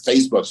media like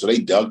Facebook. So they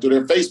dug through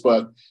their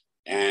Facebook,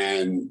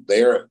 and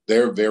they're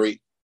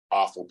very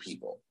awful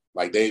people.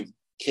 Like, they've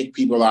kicked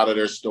people out of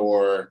their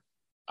store.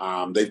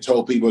 They've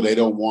told people they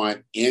don't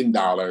want N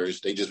dollars,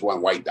 they just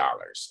want white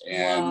dollars,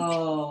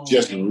 and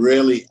just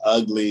really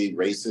ugly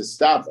racist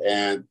stuff.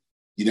 And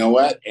you know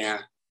what? And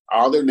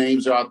all their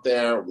names are out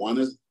there. One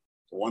is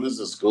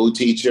a school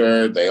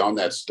teacher. They own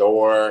that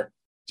store.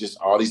 just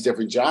all these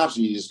different jobs,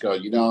 and you just go,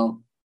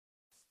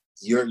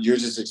 you're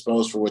just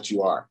exposed for what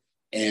you are.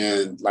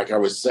 And like I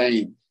was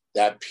saying,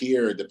 that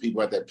pier, the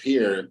people at that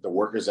pier, the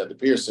workers at the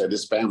pier said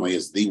this family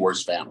is the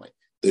worst family.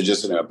 They're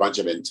just a bunch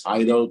of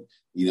entitled,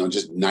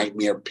 just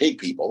nightmare pig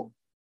people.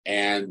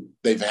 And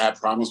they've had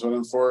problems with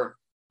them for,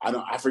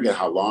 I forget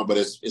how long, but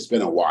it's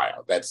been a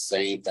while, that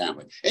same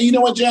family. And you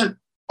know what, Jen?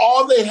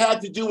 All they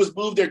had to do was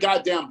move their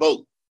goddamn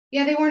boat.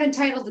 Yeah, they weren't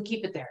entitled to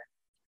keep it there.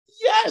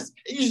 Yes.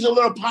 Use a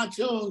little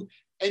pontoon,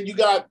 and you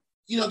got,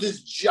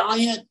 this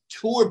giant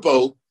tour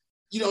boat.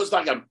 It's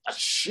like a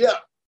ship.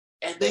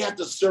 And they have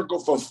to circle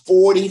for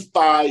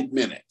 45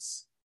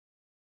 minutes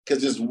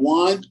because this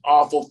one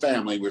awful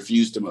family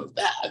refused to move.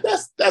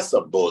 That's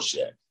some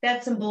bullshit.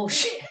 That's some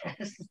bullshit.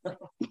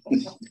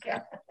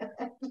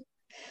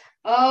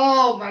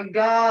 Oh my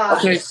God.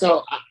 Okay,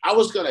 so I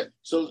was gonna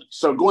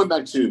so going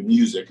back to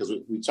music, because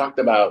we talked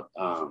about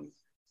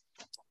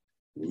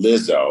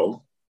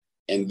Lizzo,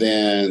 and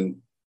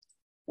then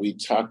we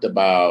talked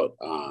about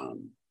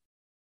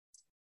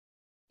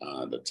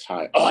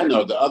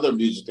the other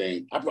music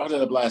thing. I brought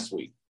it up last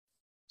week.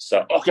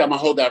 So okay, I'm gonna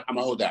hold that. I'm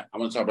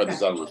gonna talk about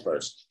this other one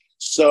first.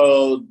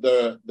 So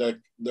the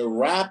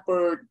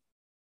rapper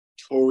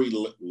Tory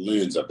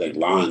Lanez, I think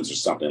Lanez or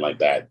something like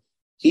that,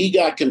 he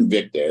got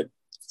convicted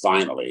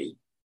finally.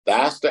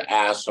 That's the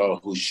asshole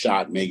who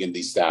shot Megan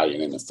Thee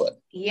Stallion in the foot.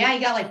 Yeah, he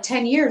got like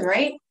 10 years,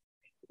 right?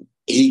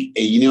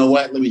 You know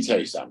what? Let me tell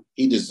you something.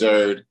 He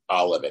deserved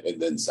all of it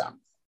and then some.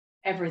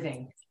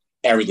 Everything.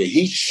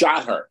 He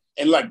shot her.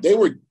 And like they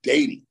were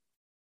dating.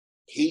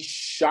 He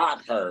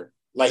shot her.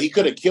 Like he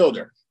could have killed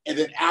her. And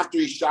then after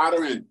he shot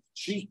her, and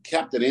she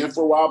kept it in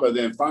for a while, but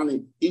then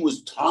finally he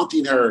was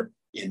taunting her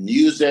in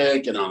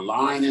music and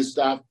online and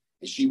stuff.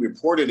 And she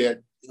reported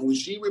it. And when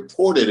she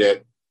reported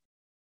it,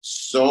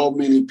 so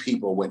many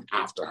people went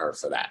after her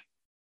for that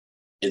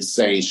and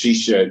saying she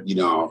should,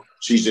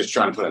 she's just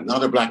trying to put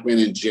another black man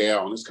in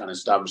jail and this kind of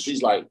stuff. And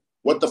she's like,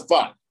 what the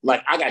fuck?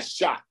 Like, I got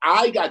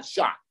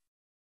shot,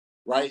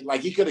 right?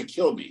 Like he could have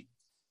killed me.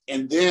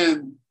 And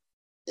then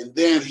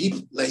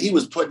he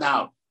was putting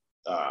out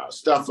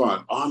stuff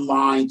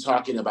online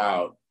talking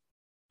about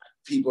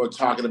people are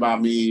talking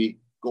about me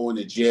going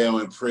to jail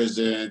and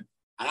prison,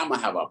 and I'm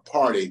gonna have a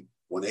party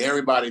when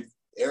everybody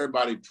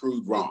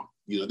proved wrong,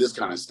 this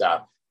kind of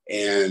stuff,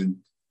 and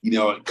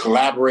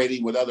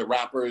collaborating with other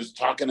rappers,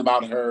 talking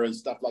about her and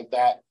stuff like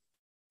that,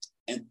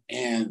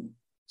 and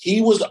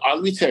he was,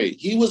 let me tell you,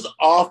 he was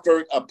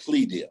offered a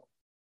plea deal,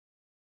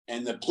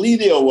 and the plea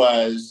deal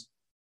was,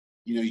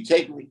 you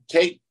take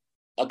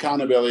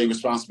accountability,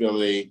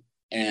 responsibility,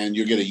 and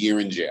you'll get a year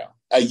in jail.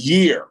 A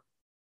year.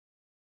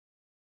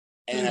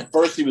 And at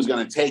first he was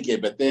going to take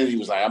it, but then he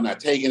was like, I'm not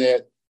taking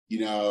it.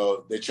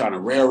 They're trying to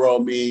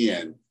railroad me,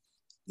 and,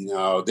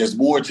 there's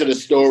more to the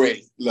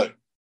story. Look,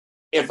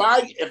 if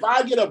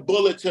I get a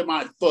bullet to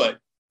my foot,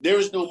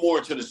 there's no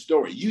more to the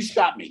story. You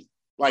shot me.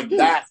 Like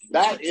that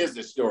is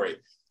the story.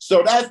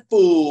 So that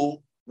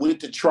fool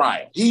went to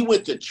trial. He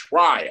went to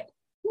trial.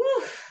 Woo.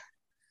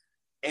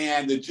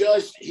 And the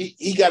judge,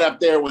 he got up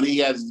there when he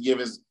had to give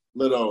his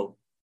little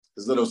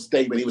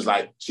statement. He was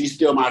like, she's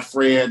still my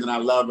friend and I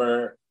love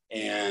her.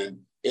 And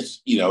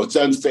it's, it's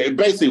unfair.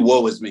 Basically,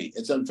 woe is me.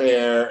 It's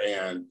unfair.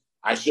 And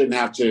I shouldn't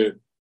have to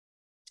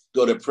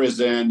go to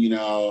prison.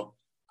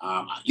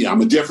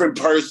 I'm a different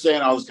person,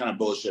 all this kind of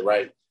bullshit.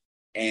 Right.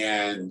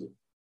 And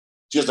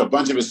just a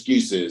bunch of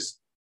excuses.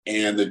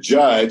 And the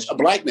judge, a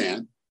black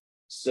man,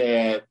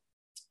 said,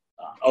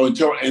 and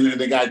then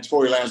the guy,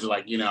 Tory Lanez, was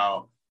like,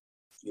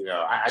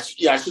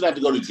 I should have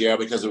to go to jail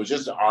because it was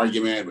just an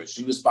argument, but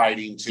she was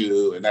fighting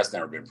too, and that's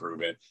never been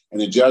proven.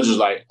 And the judge was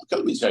like, okay,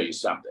 let me tell you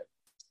something.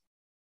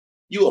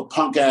 You a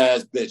punk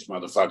ass bitch,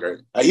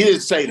 motherfucker. He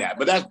didn't say that,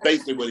 but that's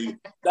basically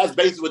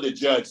what the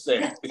judge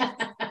said.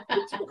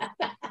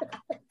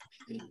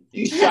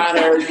 You shot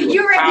her.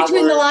 You read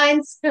between the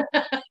lines.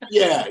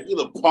 Yeah, you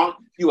a punk.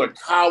 You a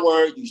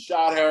coward. You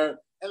shot her.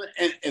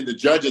 And the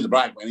judge is a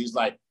black man. He's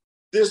like,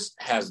 this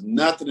has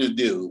nothing to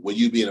do with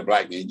you being a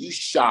black man. You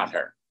shot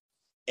her.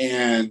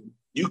 And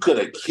you could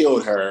have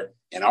killed her.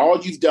 And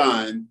all you've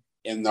done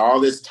in all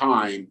this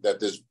time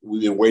that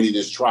we've been waiting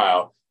this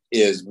trial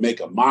is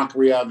make a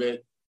mockery of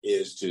it,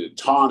 is to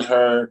taunt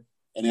her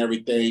and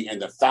everything. And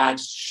the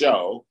facts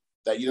show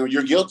that,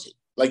 you're guilty.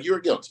 Like, you're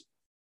guilty.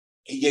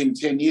 He gave him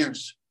 10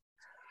 years.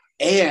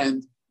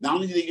 And not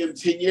only did he give him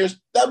 10 years,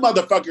 that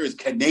motherfucker is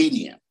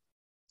Canadian.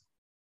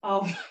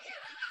 Oh.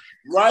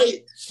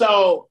 Right?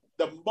 So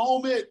the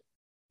moment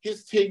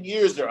his 10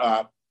 years are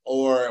up,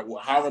 or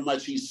however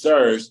much he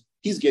serves,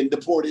 he's getting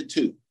deported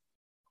too.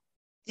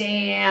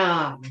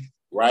 Damn.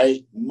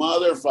 Right?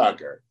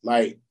 Motherfucker.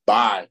 Like,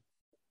 bye.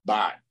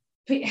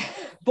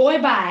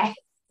 Boy, bye.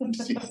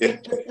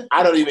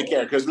 I don't even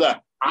care. Because look,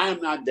 I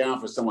am not down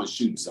for someone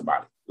shooting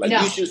somebody. Like,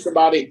 no. You shoot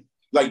somebody,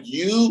 like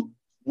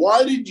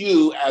why did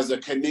you, as a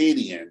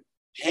Canadian,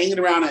 hanging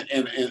around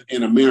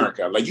in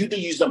America, like you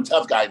think you're some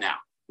tough guy now,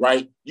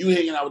 right? You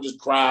hanging out with this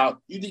crowd,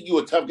 you think you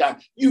a tough guy.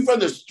 You from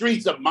the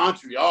streets of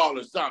Montreal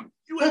or something.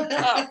 You ain't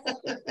tough.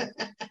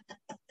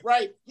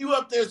 right? You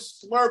up there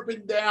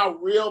slurping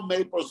down real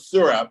maple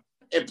syrup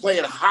and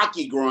playing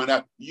hockey growing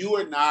up.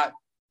 You're not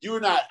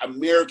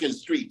American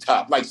street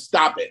tough. Like,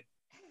 stop it.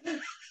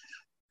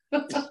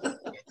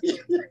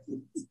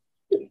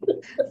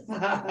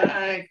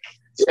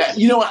 Yeah,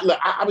 you know what? Look,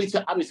 I'll be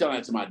telling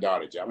that to my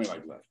daughter, Joe. I mean,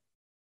 like, look,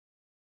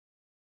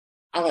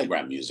 I like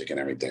rap music and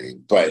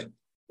everything, but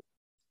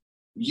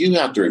you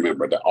have to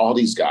remember that all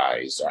these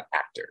guys are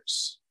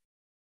actors,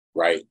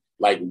 right?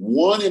 Like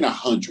 1 in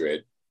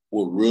 100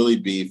 will really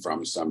be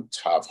from some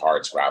tough,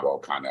 hard scrabble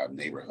kind of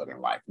neighborhood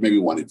in life, maybe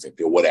 1 in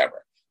 50 or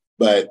whatever.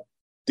 But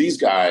these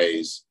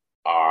guys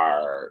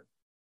are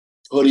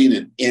putting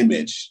an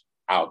image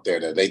out there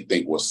that they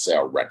think will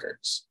sell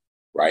records,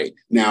 right?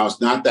 Now, it's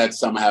not that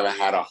some haven't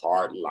had a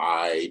hard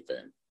life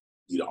and,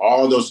 you know,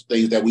 all those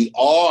things that we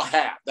all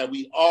have.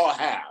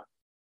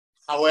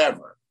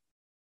 However,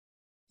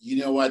 you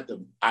know what?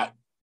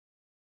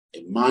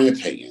 In my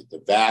opinion,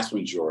 the vast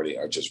majority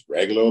are just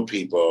regular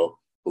people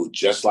who,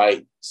 just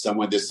like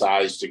someone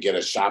decides to get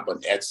a shop on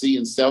Etsy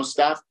and sell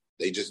stuff,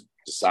 they just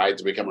decide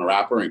to become a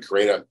rapper and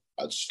create a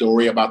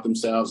story about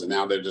themselves. And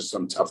now they're just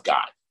some tough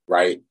guy,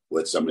 right?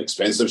 With some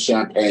expensive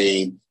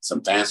champagne,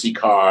 some fancy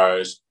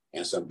cars,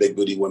 and some big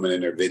booty women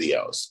in their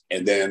videos.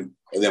 And then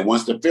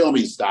once the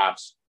filming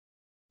stops,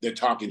 they're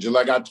talking just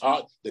like I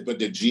talked. They put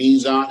their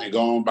jeans on and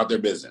go on about their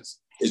business.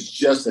 It's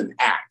just an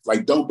act.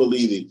 Like, don't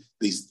believe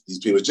these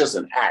people. It's just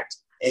an act.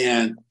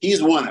 And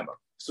he's one of them.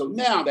 So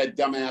now that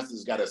dumbass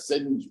has got to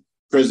sit in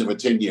prison for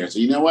 10 years. So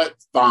you know what?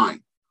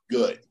 Fine.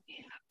 Good.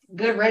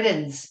 Good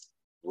riddance.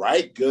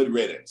 Right? Good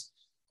riddance.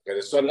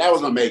 Okay, so that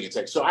was my Megan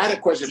text. So I had a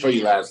question for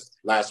you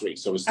last week.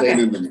 So we're staying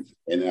in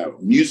the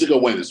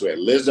musical women. So we had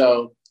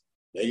Lizzo,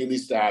 Megan Thee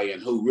Stallion,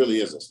 who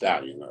really is a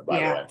stallion, by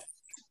the way.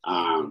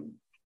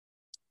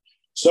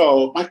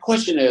 So my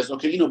question is,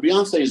 okay, you know,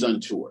 Beyonce is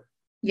on tour.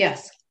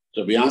 Yes.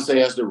 So Beyonce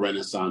has the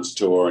Renaissance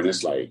tour, and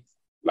it's like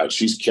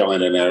she's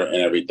killing it and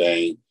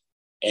everything.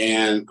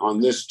 And on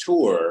this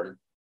tour,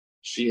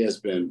 she has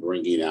been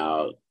bringing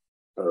out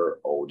her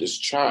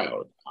oldest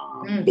child,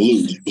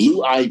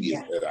 Blue Ivy,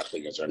 I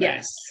think is her name.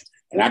 Yes.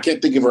 And I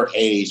can't think of her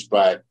age,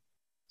 but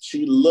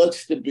she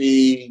looks to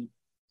be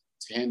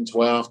 10,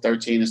 12,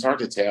 13. It's hard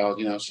to tell.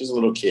 You know, she's a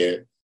little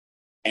kid.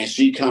 And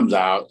she comes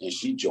out and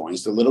she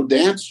joins the little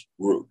dance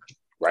group,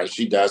 right?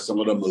 She does some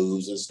little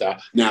moves and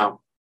stuff.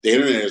 Now, the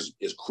internet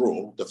is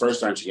cruel. The first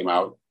time she came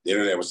out, the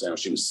internet was saying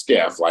she was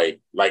stiff, like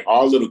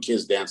all little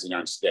kids dancing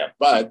aren't stiff.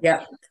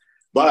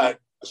 But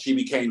she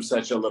became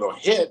such a little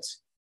hit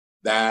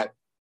that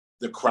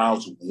the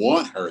crowds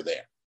want her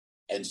there.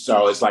 And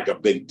so it's like a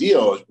big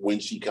deal when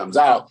she comes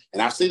out.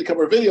 And I've seen a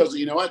couple of videos, and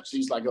you know what?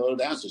 She's like a little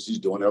dancer. She's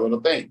doing her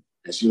little thing.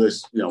 And she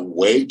looks, you know,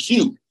 way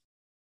cute,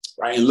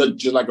 right? And look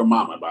just like her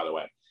mama, by the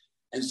way.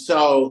 And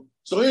so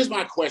here's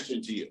my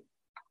question to you.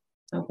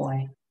 Oh,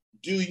 boy.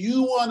 Do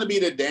you want to be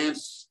the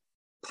dance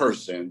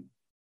person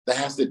that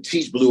has to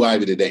teach Blue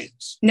Ivy to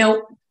dance?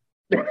 Nope.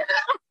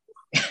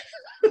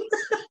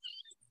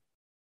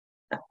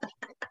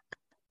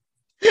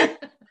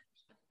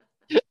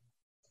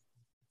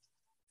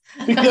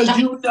 Because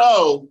you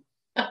know,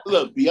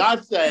 look,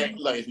 Beyonce,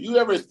 like, if you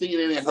ever seen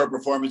any of her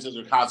performances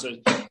or concerts,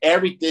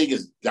 everything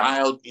is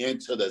dialed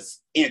into the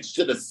inch,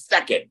 to the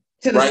second.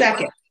 To the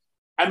second.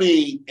 I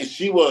mean, and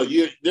she will,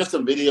 there's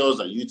some videos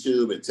on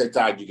YouTube and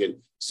TikTok, you can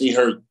see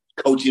her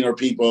coaching her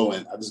people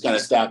and this kind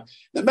of stuff.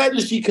 Imagine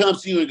she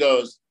comes to you and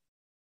goes,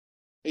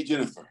 "Hey,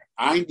 Jennifer,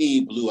 I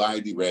need Blue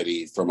Ivy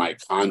ready for my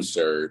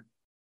concert.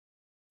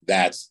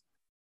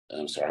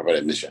 I'm sorry, how about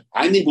I miss you?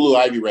 I need Blue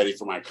Ivy ready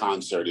for my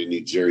concert in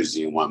New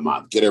Jersey in 1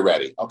 month. Get her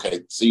ready.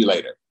 Okay, see you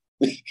later."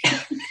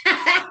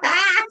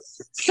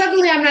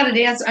 Suddenly I'm not a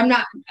dancer. I'm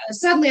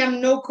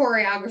no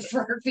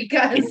choreographer,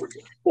 because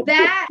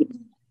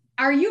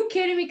are you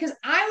kidding me? Because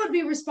I would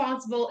be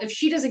responsible if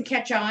she doesn't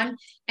catch on,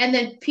 and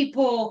then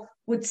people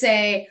would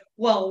say,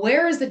 well,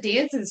 where is the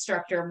dance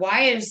instructor?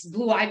 Why is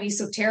Blue Ivy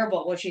so terrible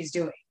at what she's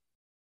doing?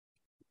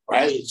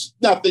 Right? It's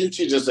nothing.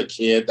 She's just a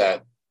kid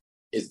that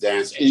is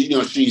dancing. And, you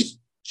know, she's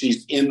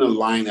in the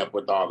lineup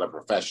with all the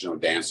professional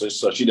dancers,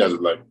 so she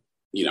doesn't look,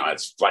 you know,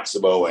 as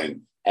flexible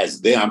and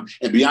as them.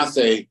 And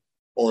Beyonce,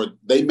 or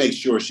they make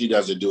sure she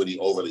doesn't do any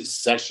overly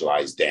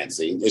sexualized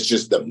dancing. It's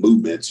just the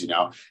movements, you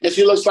know. And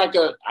she looks like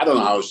I don't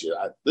know how she,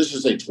 let's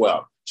just say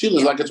 12. She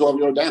looks like a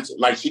 12-year-old dancer.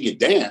 Like, she could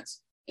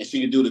dance and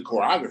she could do the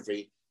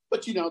choreography,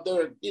 but, you know,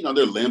 their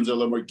limbs are a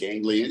little more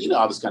gangly and, you know,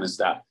 all this kind of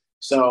stuff.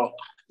 So,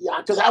 yeah,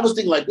 because I was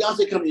thinking, like,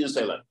 Beyonce come to you and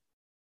say, look,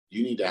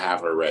 you need to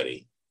have her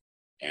ready.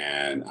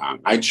 And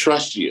I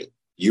trust you.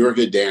 You're a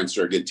good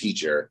dancer, a good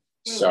teacher.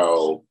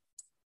 So,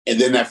 and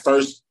then that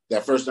first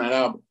night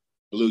out,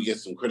 Blue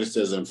gets some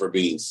criticism for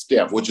being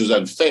stiff, which was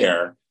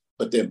unfair.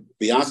 But then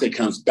Beyonce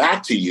comes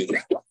back to you.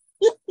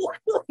 Oh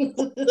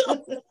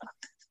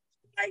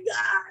my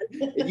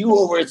God. And you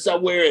over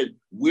somewhere in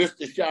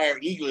Worcestershire,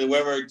 England,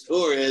 wherever her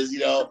tour is, you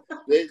know,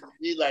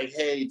 she's like,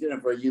 "Hey,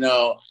 Jennifer, you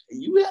know,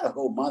 you had a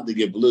whole month to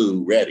get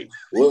Blue ready."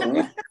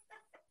 Yeah,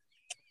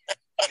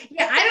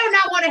 I do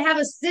not want to have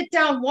a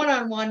sit-down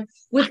one-on-one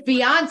with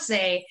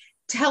Beyonce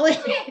telling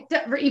me,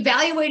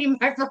 evaluating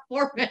my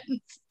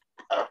performance.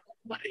 Oh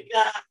my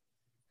God.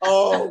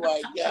 Oh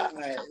my God.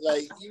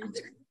 Like you,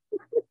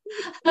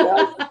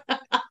 yeah.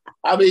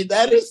 I mean,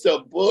 that is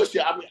some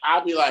bullshit. I mean,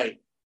 I'd be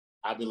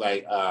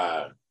like,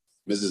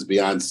 Mrs.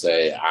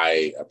 Beyonce,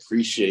 I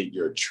appreciate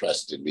your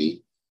trust in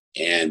me.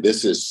 And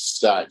this is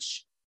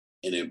such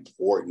an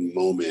important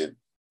moment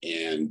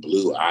in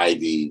Blue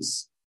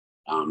Ivy's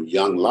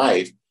young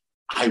life.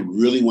 I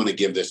really want to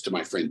give this to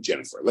my friend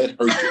Jennifer. Let her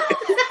do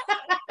it.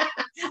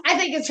 I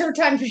think it's her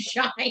time to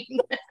shine.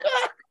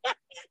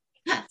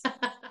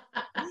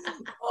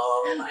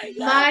 Oh my God.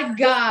 My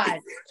God.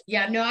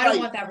 Yeah, no, I don't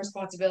want that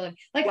responsibility.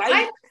 Like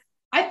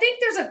I think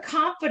there's a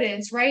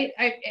confidence, right?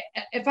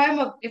 If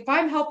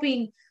I'm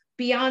helping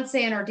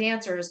Beyonce and our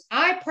dancers,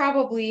 I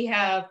probably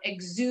have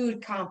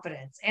exude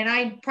confidence and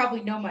I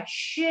probably know my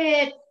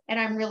shit and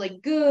I'm really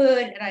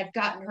good and I've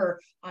gotten her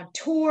on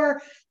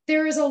tour.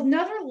 There is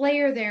another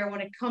layer there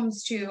when it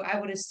comes to, I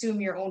would assume,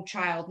 your own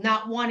child,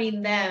 not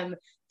wanting them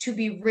to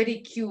be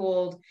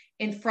ridiculed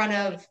in front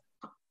of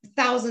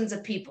thousands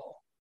of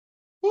people.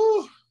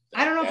 Whew.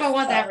 I don't know if I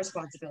want that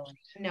responsibility.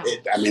 No.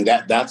 I mean,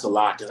 that's a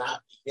lot.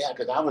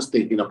 Because I was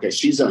thinking, okay,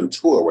 she's on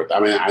tour with, I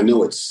mean, I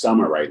know it's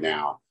summer right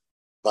now,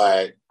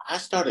 but I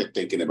started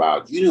thinking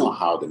about, you know,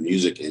 how the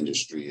music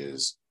industry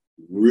is,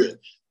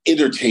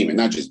 entertainment,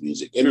 not just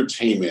music,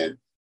 entertainment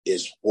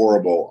is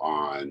horrible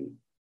on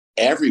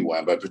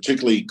everyone, but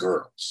particularly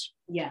girls.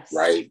 Yes.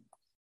 Right?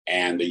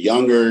 And the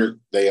younger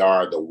they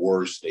are, the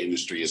worse the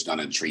industry is going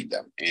to treat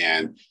them.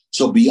 And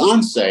so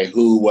Beyonce,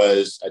 who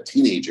was a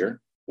teenager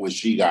when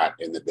she got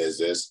in the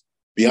business,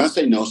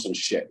 Beyonce knows some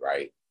shit,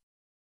 right?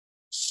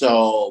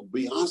 So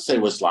Beyonce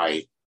was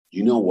like,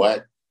 you know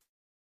what?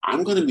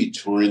 I'm going to be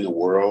touring the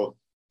world.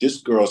 This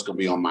girl's going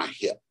to be on my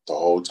hip the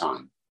whole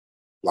time.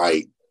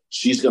 Like,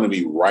 she's going to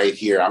be right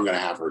here. I'm going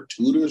to have her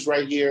tutors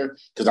right here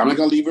because I'm not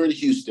going to leave her in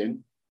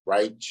Houston,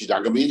 right? She's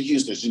not going to be in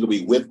Houston. She's going to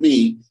be with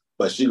me,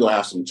 but she's going to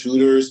have some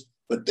tutors.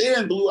 But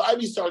then Blue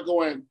Ivy started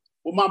going,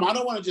 well, Mom, I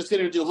don't want to just sit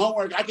here and do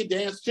homework. I can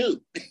dance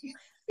too.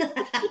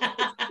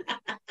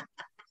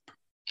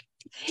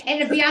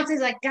 And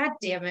Beyonce's like, God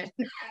damn it.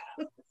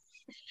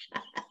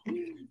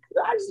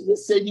 I should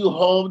just send you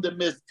home to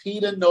Miss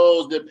Tina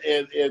Knowles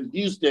in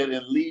Houston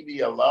and leave me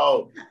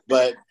alone.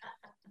 But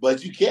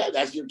you can't.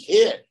 That's your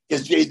kid.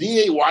 Because JD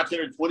ain't watching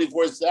her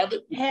 24/7.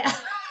 Yeah.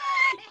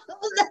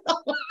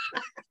 No.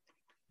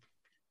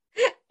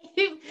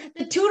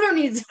 The tutor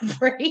needs a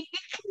break.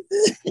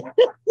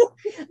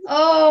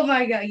 Oh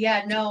my God.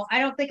 Yeah, no, I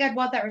don't think I'd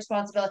want that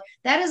responsibility.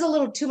 That is a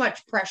little too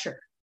much pressure.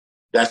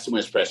 That's too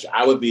much pressure.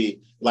 I would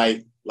be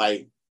like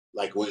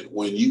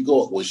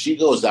when she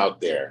goes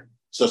out there.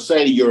 So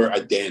say you're a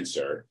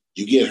dancer,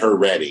 you get her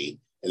ready,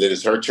 and then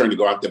it's her turn to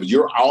go out there. But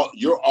you're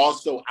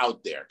also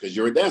out there because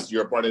you're a dancer.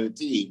 You're a part of the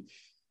team.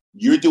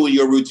 You're doing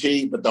your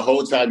routine, but the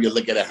whole time you're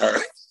looking at her.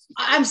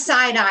 I'm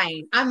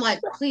side-eyeing. I'm like,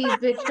 please,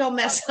 bitch, don't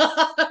mess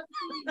up.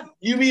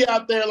 You be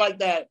out there like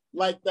that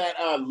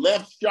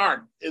left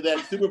shark in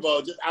that Super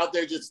Bowl, just out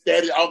there, just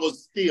standing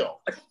almost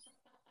still.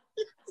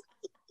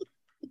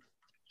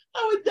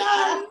 I would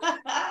die.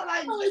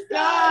 Oh my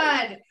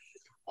God.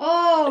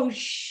 Oh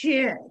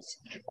shit.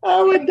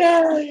 I would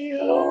die.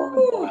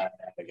 Oh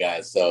my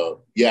God.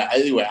 So yeah,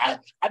 anyway,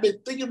 I've been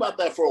thinking about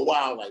that for a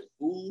while. Like,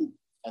 who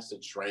has to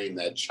train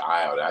that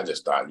child? I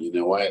just thought, you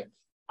know what?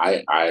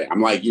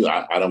 I'm like you.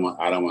 I don't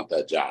want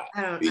that job.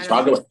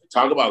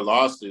 Talk about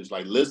lawsuits.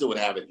 Like Lizzo would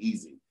have it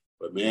easy,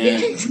 but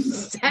man,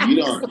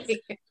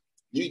 exactly.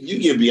 you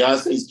get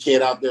Beyonce's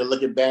kid out there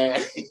looking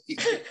bad.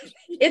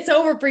 It's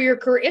over for your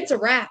career. It's a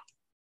wrap.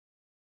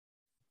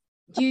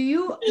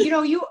 You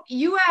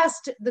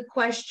asked the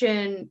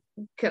question.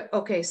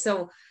 Okay,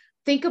 so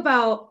think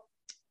about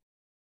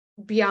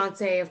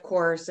Beyonce, of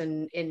course,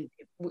 and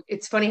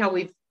it's funny how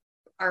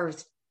our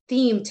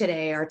theme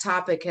today, our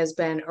topic has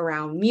been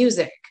around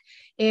music.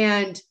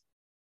 And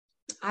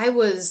I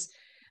was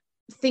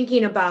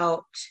thinking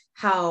about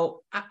how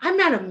I'm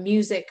not a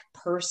music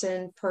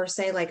person per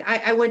se. Like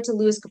I went to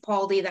Louis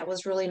Capaldi. That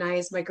was really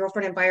nice. My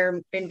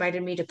girlfriend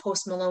invited me to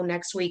Post Malone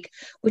next week,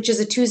 which is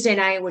a Tuesday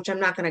night, which I'm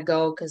not going to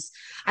go because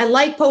I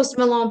like Post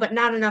Malone, but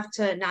not enough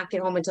to not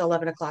get home until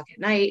 11 o'clock at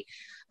night.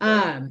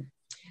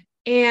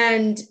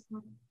 And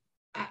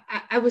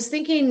I was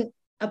thinking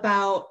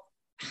about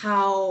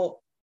how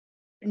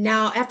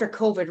now after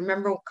COVID,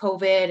 remember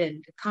COVID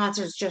and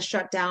concerts just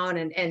shut down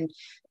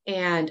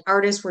and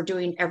artists were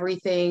doing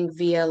everything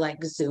via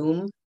like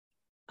Zoom.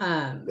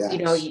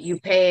 Yes. You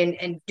pay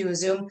and do a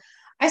Zoom.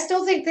 I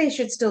still think they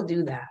should still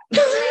do that.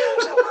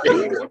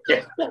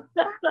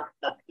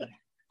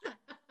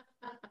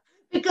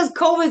 Because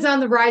COVID's on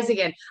the rise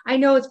again. I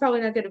know it's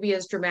probably not going to be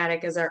as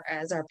dramatic as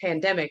our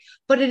pandemic,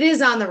 but it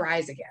is on the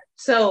rise again.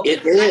 So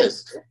it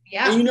is.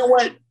 Yeah. And you know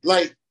what?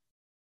 Like,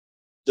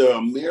 the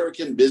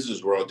American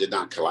business world did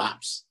not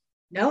collapse.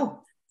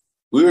 No.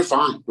 We were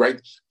fine,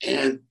 right?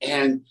 And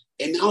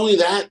not only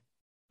that,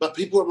 but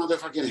people were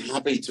motherfucking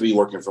happy to be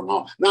working from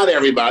home. Not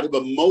everybody,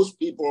 but most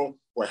people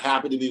were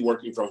happy to be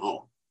working from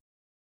home.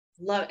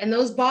 Love, and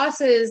those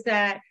bosses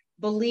that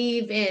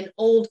believe in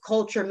old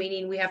culture,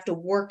 meaning we have to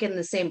work in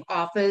the same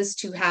office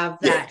to have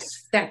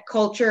that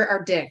culture,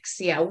 are dicks.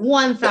 Yeah,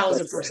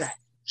 1,000%.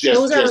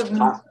 Just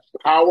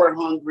power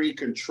hungry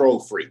control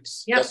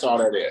freaks. Yep. That's all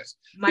that is.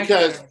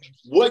 Because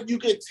what you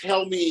could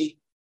tell me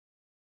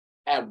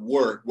at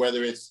work,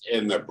 whether it's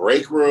in the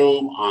break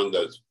room, on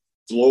the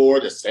floor,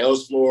 the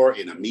sales floor,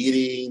 in a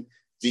meeting,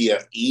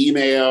 via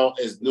email,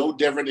 is no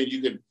different than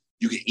you can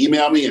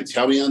email me and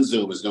tell me on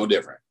Zoom. Is no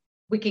different.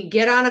 We can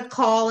get on a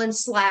call in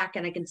Slack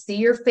and I can see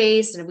your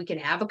face and we can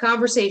have a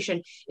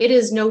conversation. It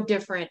is no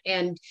different.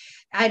 And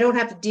I don't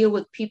have to deal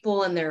with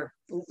people and they're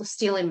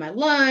stealing my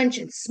lunch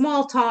and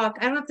small talk.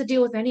 I don't have to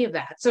deal with any of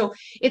that. So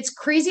it's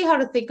crazy how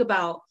to think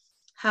about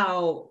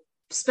how,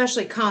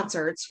 especially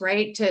concerts,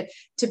 right?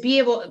 To be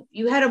able,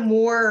 you had a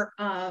more,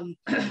 I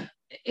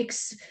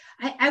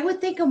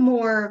would think a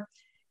more,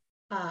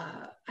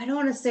 I don't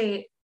want to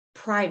say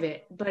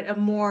private, but a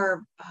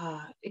more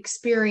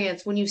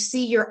experience when you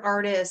see your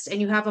artist and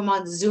you have them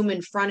on Zoom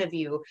in front of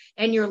you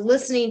and you're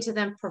listening to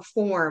them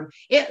perform.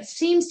 It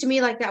seems to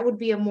me like that would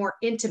be a more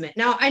intimate.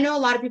 Now, I know a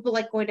lot of people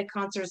like going to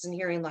concerts and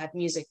hearing live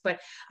music, but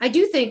I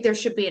do think there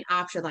should be an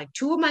option. Like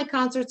 2 of my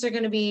concerts are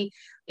going to be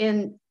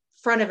in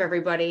front of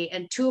everybody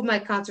and 2 of my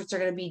concerts are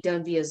going to be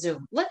done via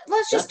Zoom.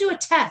 Let's just do a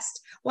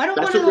test. Why don't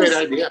That's a great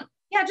idea.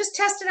 Yeah, just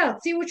test it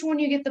out. See which one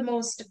you get the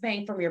most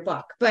bang from your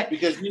buck. But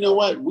because you know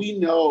what?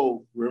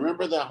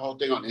 Remember that whole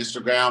thing on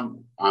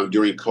Instagram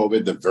during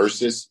COVID, the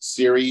Versus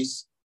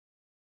series?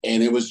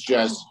 And it was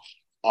just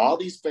all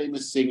these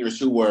famous singers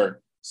who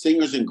were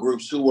singers in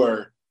groups who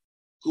were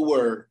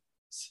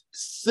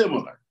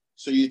similar.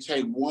 So you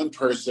take one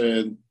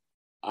person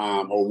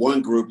or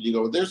one group, you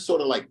go, they're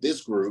sort of like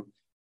this group.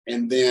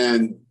 And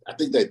then I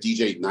think that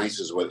DJ Nice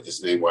is what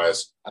his name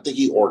was. I think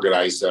he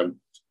organized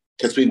them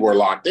because people were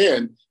locked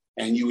in.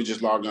 And you would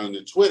just log on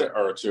to Twitter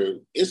or to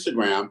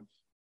Instagram,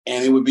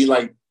 and it would be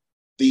like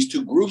these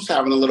 2 groups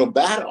having a little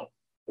battle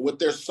with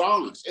their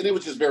songs. And it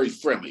was just very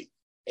friendly.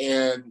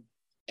 And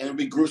it would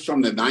be groups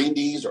from the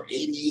 90s or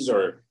 80s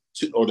or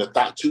the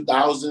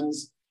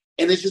 2000s.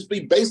 And it'd just be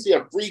basically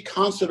a free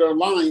concert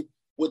online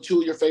with 2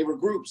 of your favorite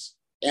groups.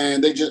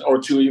 And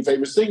or 2 of your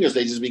favorite singers.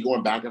 They just be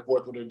going back and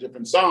forth with their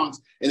different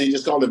songs. And they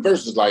just call it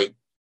verses, like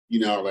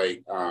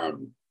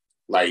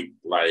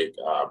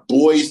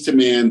Boys to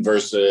Men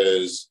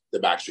versus the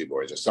Backstreet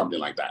Boys or something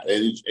like that.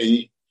 And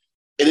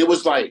it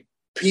was like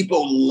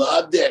people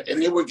loved it.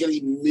 And they were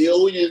getting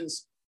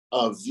millions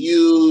of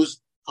views,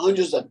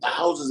 hundreds of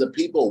thousands of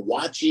people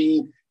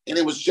watching. And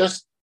it was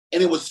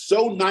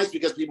so nice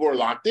because people were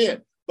locked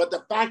in. But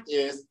the fact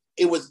is,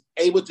 it was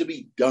able to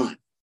be done.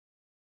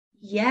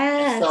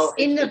 Yes, so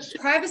in the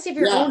privacy of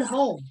your own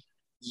home.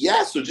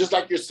 Yes, so just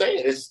like you're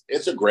saying,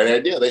 it's a great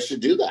idea. They should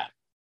do that.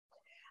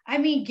 I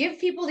mean, give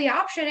people the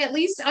option, at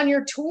least on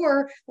your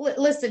tour.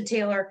 Listen,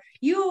 Taylor,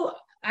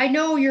 I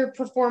know your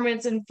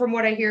performance, and from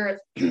what I hear,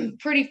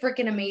 it's pretty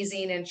freaking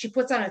amazing. And she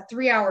puts on a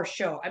 3-hour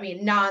show. I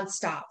mean,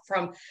 nonstop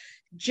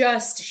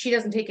she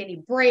doesn't take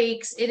any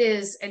breaks. It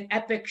is an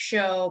epic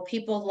show.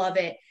 People love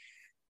it.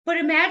 But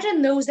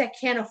imagine those that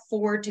can't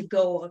afford to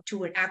go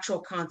to an actual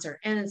concert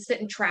and then sit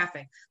in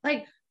traffic.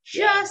 Like,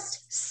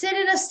 just sit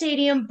in a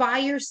stadium by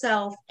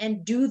yourself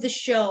and do the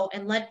show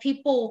and let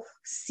people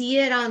see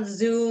it on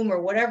Zoom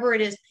or whatever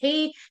it is.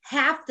 Pay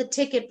half the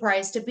ticket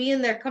price to be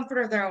in their comfort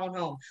of their own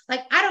home.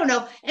 Like, I don't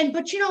know.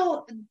 But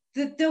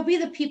there'll be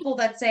the people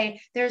that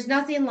say there's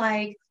nothing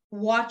like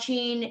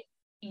watching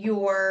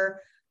your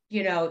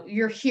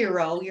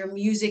hero, your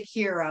music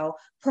hero,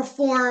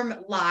 perform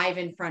live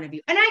in front of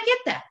you. And I get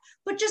that.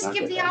 But just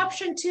give the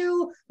option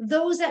to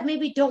those that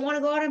maybe don't want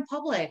to go out in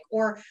public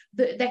or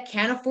that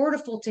can't afford a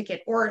full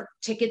ticket, or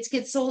tickets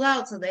get sold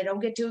out so they don't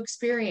get to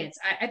experience.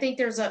 I think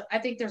there's a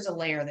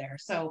layer there.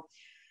 So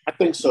I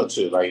think so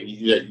too. Like,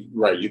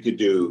 right. You could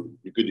do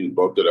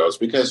both of those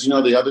because,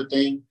 the other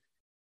thing,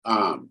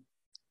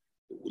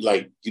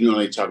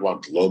 they talk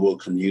about global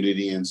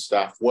community and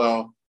stuff.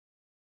 Well,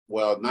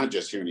 not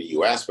just here in the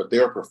US, but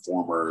there are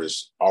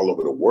performers all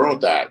over the world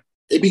that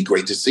it'd be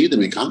great to see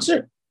them in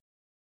concert.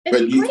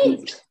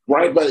 Great.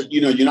 Right. But,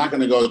 you're not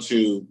going to go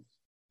to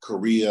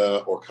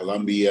Korea or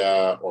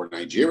Colombia or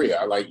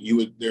Nigeria. Like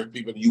there are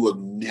people you would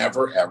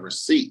never, ever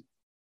see.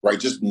 Right.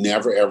 Just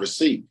never, ever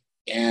see.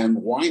 And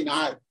why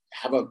not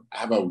have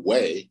a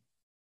way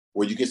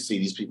where you can see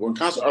these people in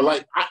concert? Or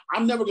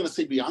I'm never going to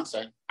see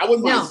Beyonce. I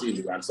wouldn't mind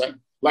seeing Beyonce.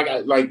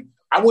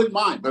 I wouldn't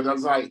mind. But I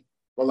was like,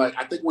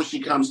 I think when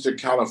she comes to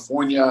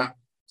California,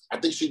 I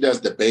think she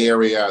does the Bay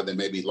Area, then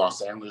maybe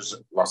Los Angeles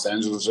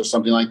or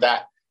something like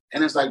that.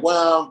 And it's like,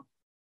 well,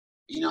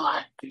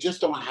 I just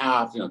don't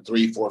have, $300,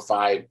 $400,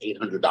 $500,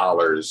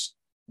 $800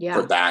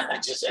 for that. I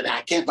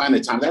can't find the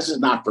time. That's just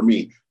not for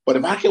me. But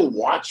if I can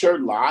watch her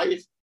live,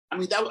 I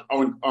mean, that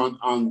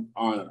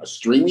on a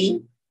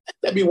streaming,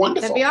 that'd be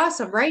wonderful. That'd be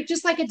awesome, right?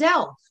 Just like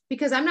Adele,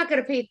 because I'm not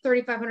going to pay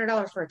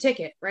 $3,500 for a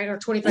ticket, right? Or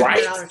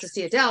 $2,500 to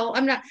see Adele.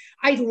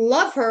 I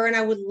love her and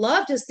I would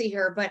love to see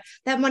her, but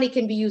that money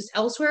can be used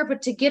elsewhere.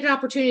 But to get an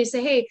opportunity to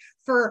say, hey,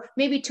 for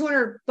maybe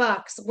 $200,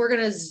 we're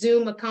going to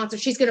Zoom a concert.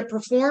 She's going to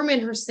perform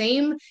in her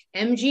same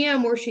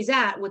MGM where she's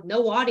at with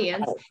no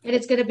audience, and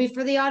it's going to be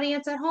for the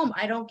audience at home.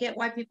 I don't get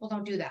why people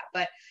don't do that,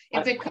 but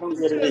if it comes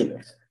to,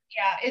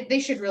 they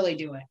should really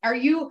do it.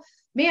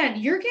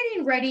 You're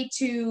getting ready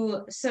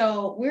to,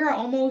 so we're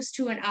almost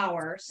to an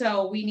hour.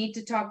 So we need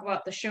to talk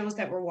about the shows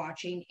that we're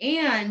watching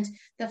and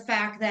the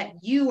fact that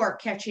you are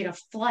catching a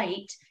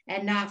flight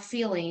and not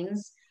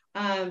feelings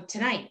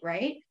tonight,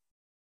 right?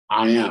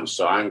 I am.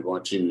 So I'm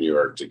going to New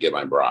York to get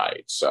my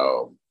bride.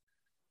 So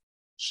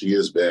she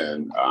has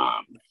been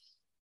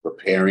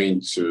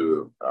preparing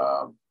to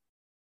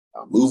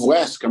move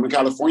west, come to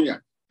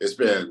California. It's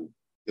been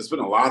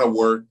a lot of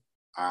work.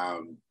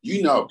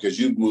 Because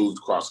you've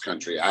moved cross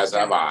country, as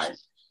have I.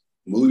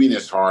 Moving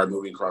is hard.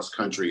 Moving cross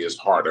country is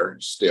harder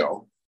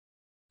still.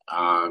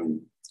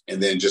 And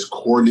then just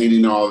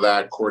coordinating all of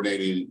that,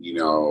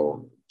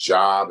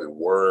 job and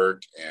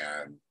work,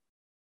 and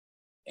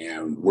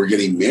we're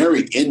getting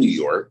married in New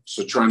York.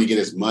 So trying to get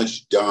as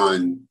much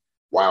done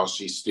while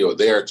she's still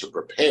there to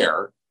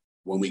prepare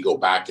when we go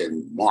back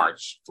in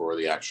March for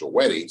the actual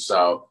wedding.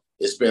 So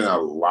it's been a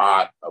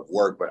lot of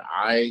work, but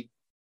I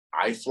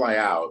fly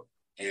out.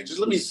 And just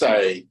let me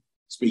say,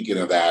 speaking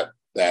of that,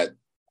 the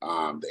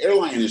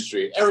airline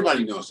industry,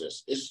 everybody knows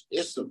this.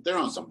 They're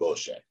on some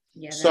bullshit.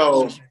 Yeah,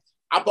 so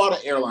I bought an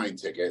airline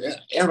ticket.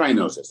 Everybody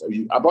knows this.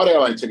 I bought an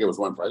airline ticket with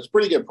one price,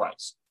 pretty good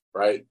price,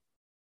 right?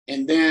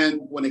 And then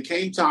when it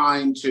came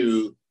time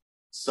to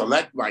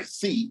select my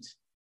seat,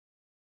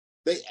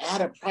 they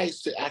add a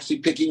price to actually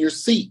picking your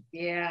seat.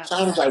 Yeah. So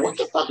I was like, what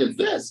the fuck is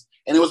this?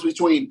 And it was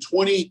between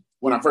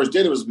when I first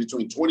did it was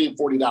between $20 and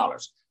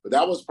 $40. But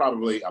that was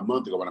probably a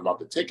month ago when I bought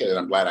the ticket, and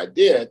I'm glad I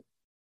did,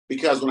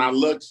 because when I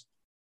looked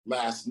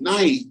last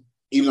night,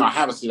 even though I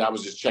have a seat, I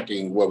was just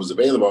checking what was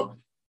available.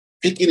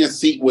 Picking a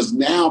seat was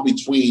now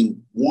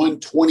between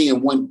 $120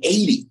 and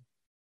 $180.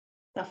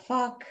 The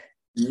fuck?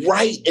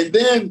 Right. And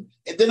then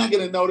I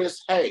get a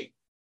notice, hey,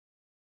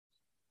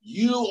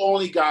 you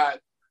only got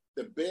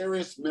the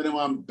barest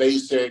minimum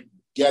basic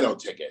ghetto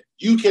ticket.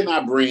 You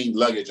cannot bring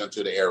luggage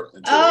onto the air.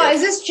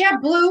 Is this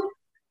JetBlue?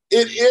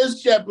 It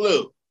is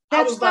JetBlue.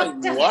 I was like,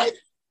 up. what?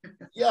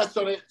 Yeah,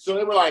 so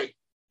they were like,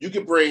 you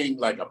could bring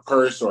like a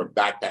purse or a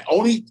backpack.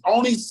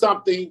 Only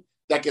something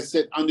that can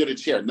sit under the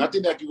chair.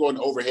 Nothing that can go in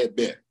the overhead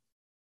bin.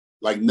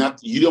 Like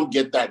nothing. You don't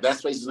get that. That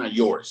space is not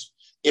yours.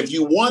 If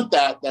you want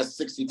that, that's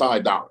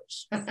 $65.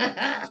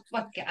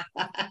 My God.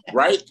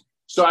 Right?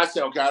 So I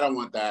said, okay, I don't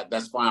want that.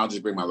 That's fine. I'll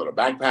just bring my little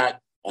backpack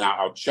and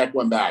I'll check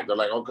one bag. They're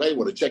like, okay,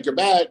 well, to check your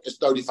bag, it's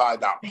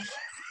 $35.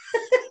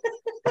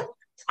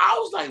 I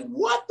was like,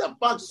 what the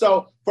fuck?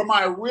 So for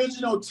my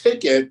original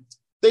ticket,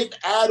 they've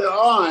added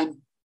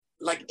on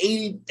like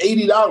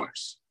 $80.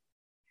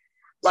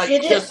 Like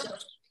it's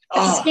a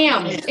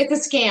scam. Man.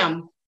 It's a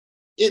scam.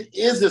 It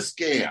is a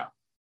scam.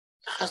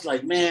 I was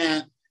like,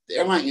 man, the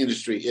airline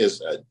industry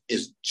is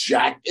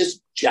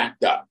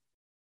jacked up.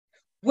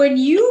 When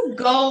you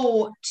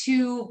go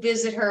to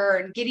visit her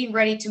and getting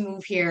ready to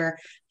move here,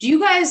 do you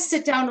guys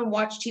sit down and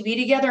watch TV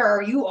together,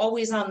 or are you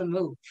always on the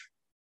move?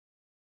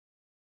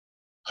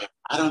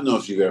 I don't know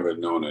if you've ever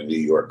known a New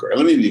Yorker.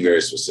 Let me be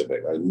very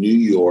specific. A New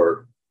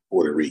York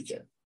Puerto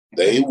Rican.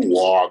 They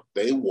walk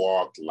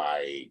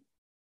like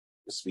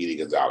Speedy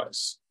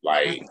Gonzalez.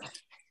 Like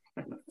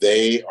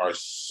they are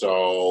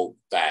so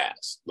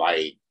fast.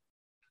 Like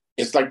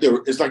it's like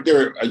they're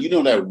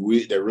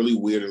that really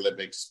weird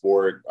Olympic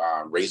sport,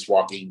 race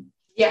walking.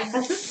 Yeah.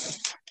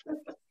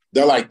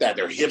 They're like that.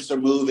 Their hips are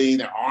moving,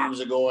 their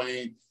arms are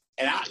going.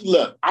 And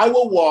I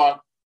will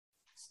walk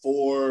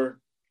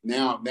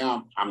Now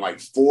I'm like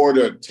 4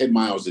 to 10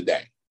 miles a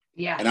day.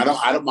 Yeah. And I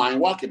don't mind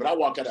walking, but I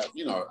walk at a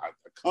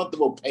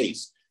comfortable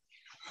pace.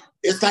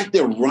 It's like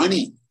they're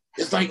running.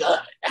 It's like I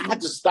have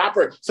to stop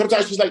her.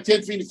 Sometimes she's like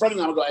 10 feet in front of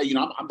me. I'm going, hey,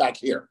 I'm back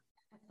here.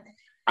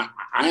 I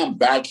am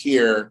back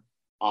here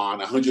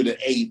on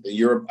 108th, and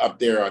you're up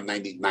there on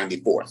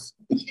 94th.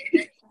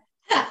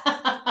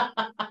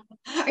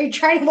 Are you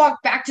trying to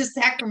walk back to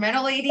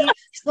Sacramento, lady?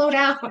 Slow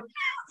down.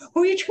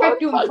 Who are you trying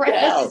to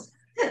impress?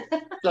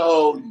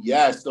 So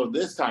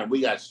this time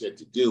we got shit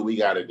to do. We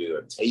got to do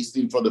a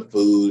tasting for the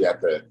food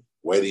at the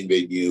wedding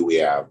venue. We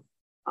have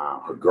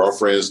her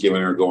girlfriend's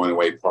giving her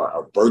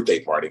a birthday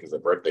party because her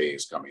birthday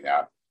is coming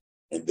up.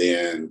 And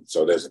then,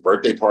 so there's a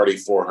birthday party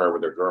for her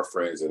with her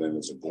girlfriends, and then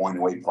there's a going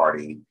away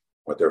party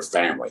with their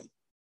family.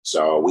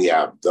 So we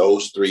have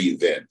those 3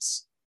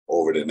 events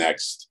over the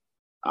next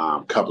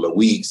couple of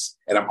weeks.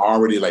 And I'm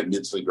already like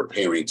mentally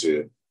preparing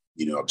to,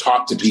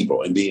 talk to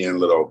people and be in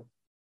little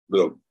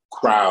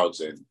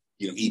crowds and,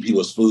 eat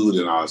people's food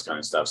and all this kind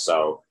of stuff.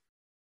 So,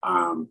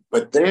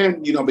 but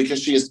then,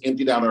 because she has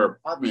emptied out her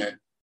apartment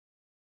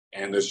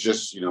and there's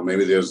just,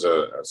 maybe there's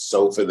a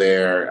sofa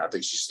there. I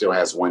think she still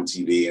has one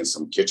TV and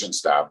some kitchen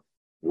stuff.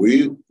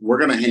 We're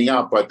going to hang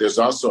out, but there's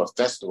also a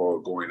festival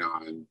going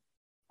on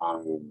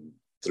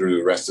through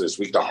the rest of this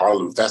week, the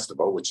Harlem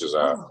Festival, which is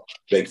a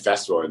big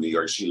festival in New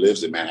York. She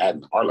lives in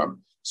Manhattan,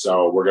 Harlem.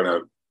 So we're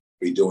going to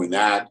be doing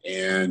that.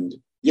 And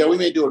Yeah, we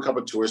may do a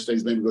couple of tourist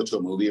things, maybe go to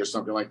a movie or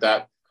something like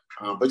that.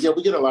 But yeah,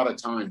 we get a lot of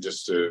time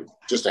just to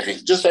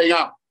hang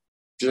out,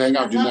 do love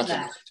nothing.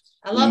 that.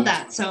 I love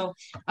that. So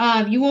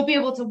you won't be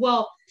able to,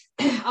 well,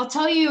 I'll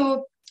tell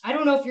you, I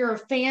don't know if you're a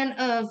fan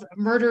of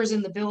Murders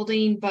in the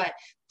Building, but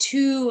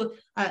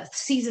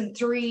season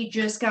 3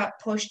 just got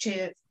pushed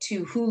to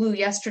Hulu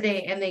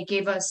yesterday, and they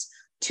gave us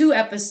 2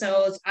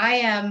 episodes.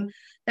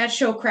 That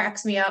show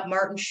cracks me up.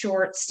 Martin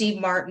Short, Steve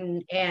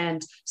Martin,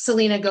 and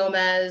Selena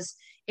Gomez.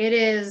 It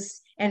is,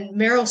 and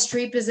Meryl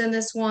Streep is in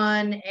this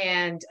one,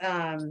 and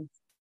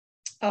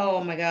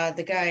oh my God,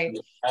 the guy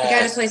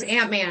that plays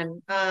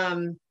Ant-Man.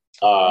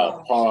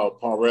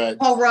 Paul Rudd.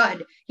 Paul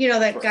Rudd,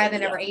 that guy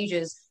that never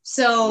ages.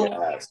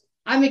 So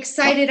I'm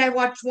excited. I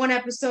watched 1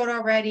 episode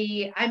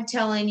already. I'm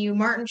telling you,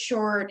 Martin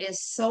Short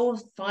is so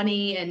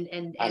funny,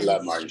 and I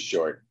love Martin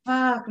Short.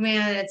 Fuck,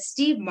 man, it's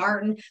Steve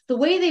Martin. The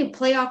way they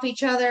play off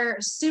each other,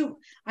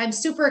 I'm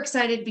super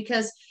excited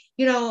because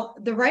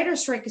the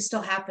writer's strike is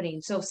still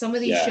happening. So some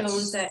of these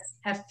shows that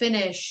have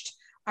finished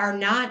are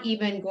not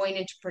even going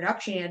into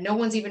production yet. No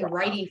one's even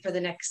writing for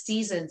the next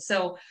season.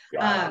 So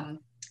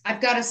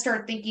I've got to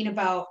start thinking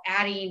about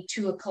adding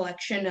to a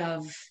collection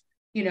of,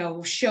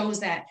 shows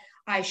that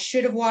I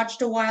should have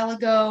watched a while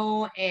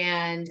ago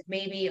and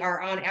maybe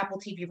are on Apple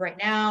TV right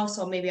now.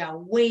 So maybe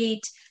I'll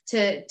wait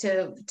to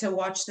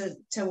watch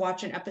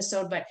an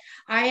episode. But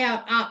I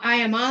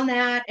am on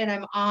that, and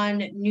I'm on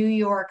New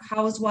York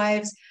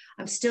Housewives.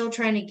 I'm still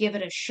trying to give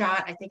it a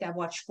shot. I think I've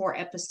watched 4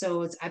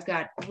 episodes. I've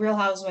got Real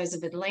Housewives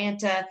of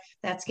Atlanta.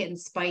 That's getting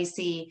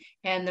spicy.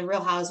 And the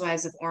Real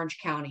Housewives of Orange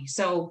County.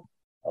 So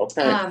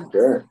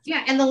good.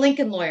 Yeah, and the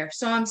Lincoln Lawyer.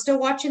 So I'm still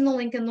watching the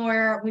Lincoln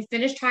Lawyer. We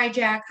finished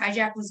Hijack.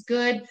 Hijack was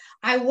good.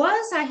 I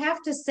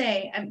have to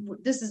say,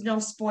 this is no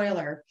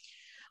spoiler.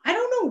 I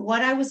don't know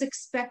what I was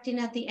expecting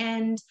at the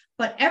end,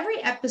 but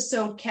every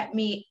episode kept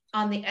me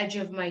on the edge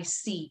of my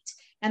seat.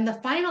 And the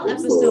final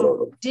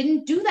episode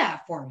didn't do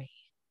that for me.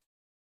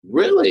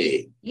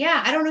 Really?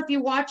 Yeah, I don't know if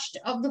you watched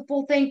of the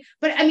full thing,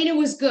 but I mean, it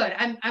was good.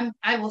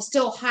 I will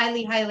still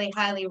highly, highly,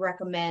 highly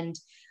recommend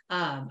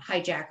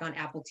Hijack on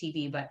Apple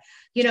TV. But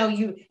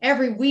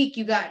every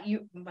week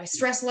my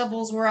stress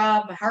levels were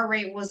up, my heart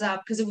rate was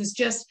up, because it was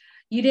just,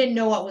 you didn't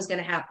know what was going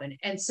to happen.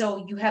 And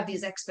so you have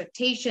these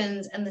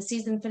expectations, and the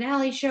season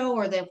finale show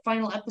or the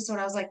final episode,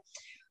 I was like,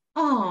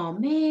 oh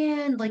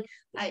man,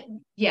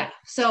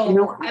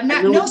 so I'm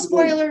not, no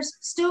spoilers,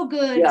 still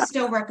good,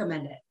 still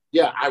recommend it.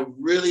 Yeah, I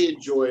really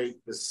enjoyed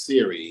the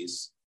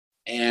series,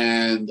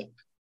 and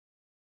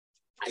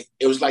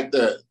it was like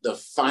the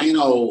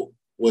final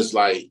was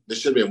like, there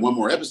should have been one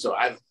more episode.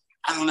 I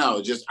don't know,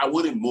 just I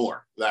wanted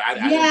more.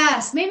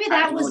 Maybe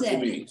that was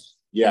it.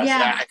 Yes,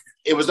 yeah.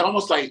 It was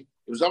almost like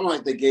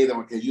they gave them,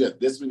 okay, you have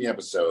this many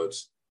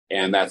episodes,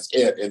 and that's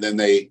it. And then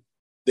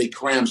they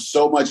crammed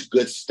so much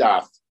good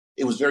stuff.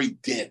 It was very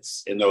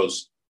dense in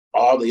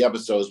all the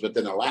episodes, but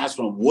then the last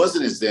one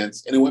wasn't as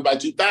dense, and it went by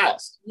too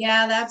fast.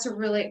 Yeah, that's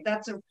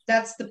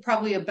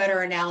probably a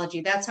better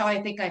analogy. That's how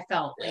I think I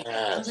felt. Yes.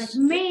 I was like,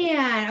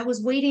 man, I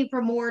was waiting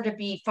for more to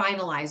be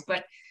finalized,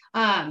 but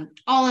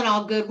all in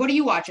all, good. What are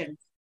you watching?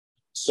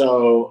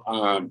 So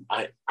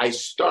I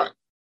start,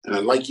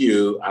 and like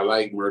you, I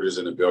like Murders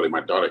in the Building. My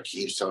daughter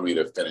keeps telling me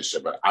to finish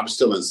it, but I'm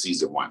still in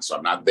season 1, so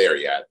I'm not there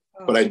yet.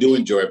 Oh. But I do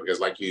enjoy it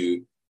because, like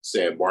you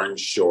said, Martin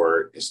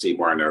Short and Steve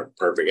Martin are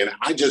perfect, and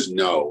I just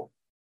know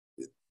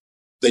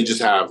they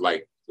just have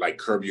like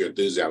Curb Your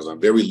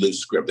Enthusiasm, very loose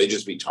script. They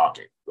just be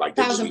talking, like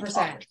they just be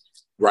talking,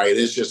 right?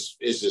 It's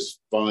just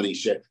funny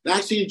shit. And I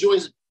actually enjoy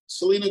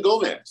Selena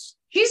Gomez.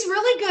 She's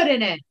really good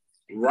in it,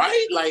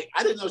 right? Like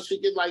I didn't know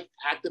she could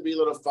act to be a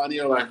little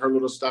funny, or like her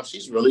little stuff.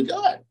 She's really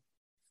good.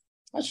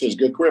 That's just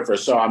good career for her.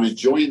 So I'm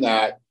enjoying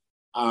that.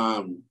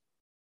 I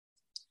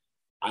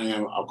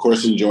am, of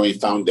course, enjoying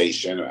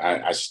Foundation.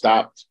 I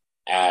stopped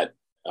at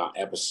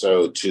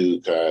episode 2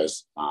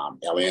 because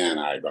Ellie and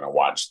I are going to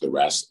watch the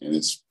rest, and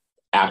it's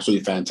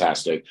absolutely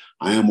fantastic.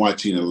 I am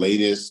watching the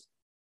latest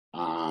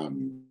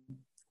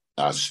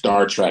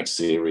Star Trek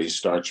series,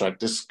 Star Trek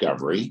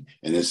Discovery,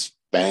 and it's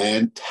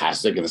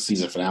fantastic, and the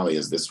season finale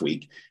is this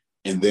week.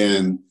 And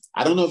then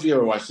I don't know if you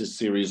ever watched this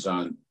series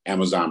on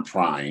Amazon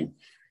Prime.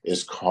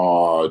 It's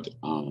called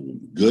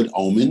Good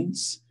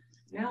Omens.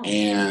 No.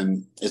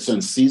 And it's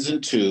in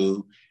season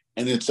 2,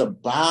 and it's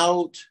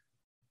about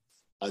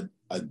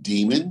a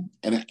demon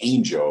and an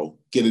angel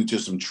get into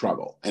some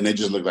trouble, and they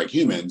just look like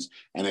humans,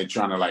 and they're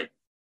trying to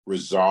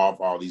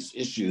resolve all these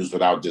issues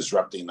without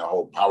disrupting the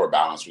whole power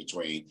balance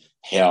between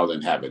hell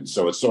and heaven.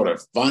 So it's sort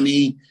of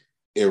funny,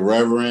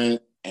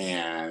 irreverent,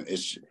 and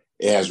it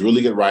has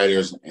really good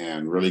writers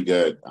and really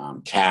good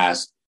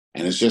cast,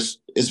 and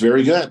it's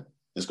very good.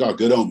 It's called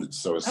Good Omens.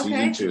 So it's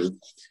season 2.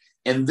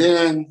 And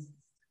then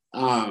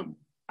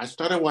I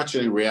started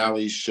watching a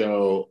reality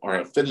show, or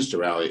I finished a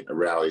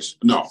reality.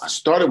 No, I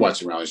started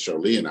watching a reality show.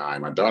 Lee and I,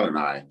 my daughter and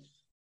I,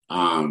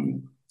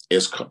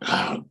 it's called,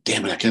 oh,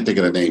 damn it, I can't think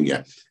of the name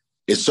yet.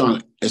 It's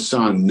on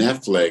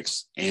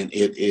Netflix, and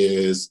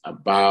it's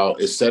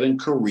set in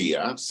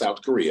Korea,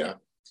 South Korea,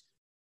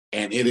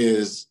 and it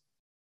is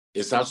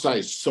It's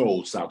outside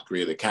Seoul, South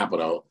Korea, the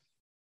capital.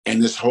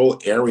 And this whole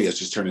area has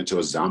just turned into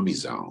a zombie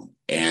zone.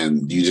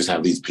 And you just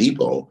have these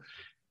people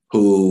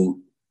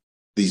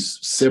these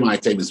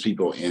semi-famous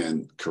people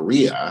in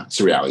Korea, it's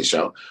a reality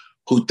show,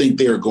 who think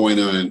they're going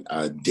on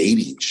a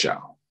dating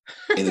show.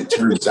 And it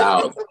turns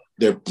out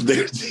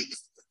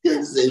it's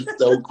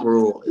so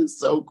cruel. It's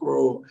so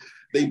cruel.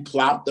 They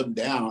plop them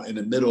down in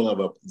the middle of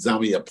a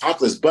zombie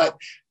apocalypse, but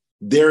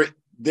they're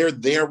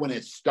there when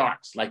it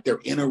starts. Like they're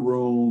in a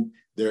room,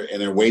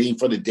 they're waiting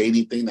for the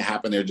dating thing to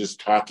happen. They're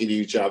just talking to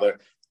each other.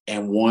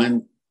 And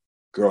one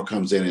girl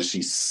comes in and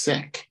she's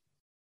sick.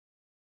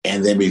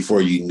 And then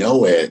before you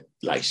know it,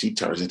 like she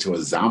turns into a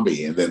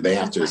zombie and then they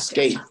have to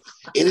escape.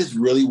 It is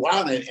really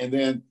wild. And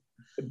then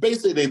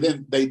basically they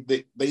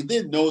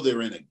didn't know they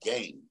were in a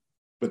game,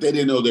 but they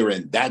didn't know they were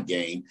in that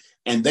game.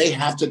 And they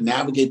have to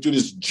navigate through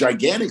this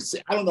gigantic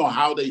city. I don't know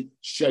how they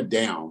shut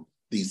down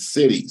these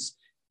cities.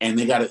 And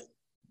they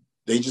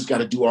just got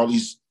to do all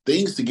these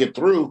things to get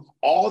through.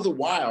 All the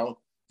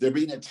while, they're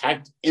being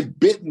attacked and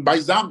bitten by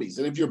zombies.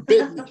 And if you're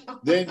bitten,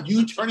 then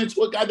you turn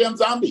into a goddamn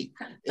zombie.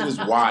 It is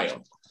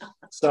wild.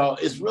 So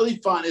it's really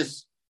fun.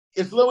 It's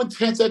a little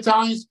intense at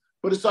times,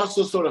 but it's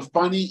also sort of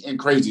funny and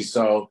crazy.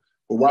 So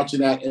we're watching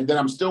that. And then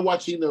I'm still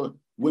watching the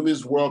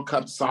Women's World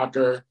Cup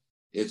soccer.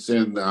 It's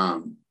in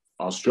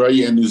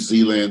Australia and New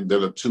Zealand. They're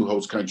the two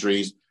host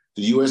countries.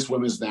 The U.S.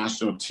 women's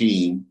national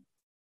team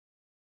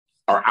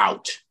are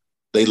out.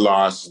 They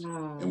lost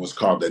in what's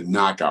called the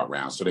knockout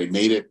round. So they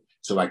made it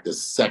to like the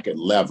second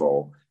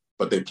level,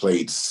 but they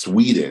played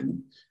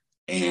Sweden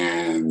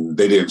and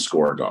they didn't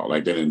score a goal.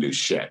 Like they didn't do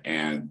shit.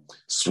 And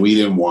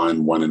Sweden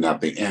won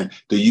 1-0. And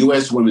the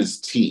U.S. women's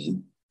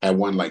team had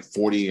won like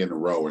 40 in a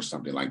row or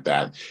something like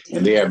that.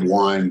 And they had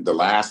won the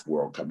last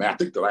World Cup. I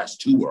think the last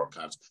 2 World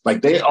Cups.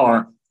 Like they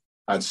are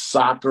a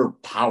soccer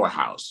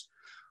powerhouse.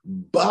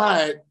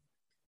 But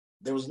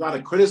there was a lot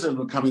of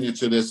criticism coming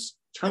into this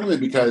tournament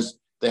because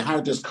they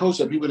hired this coach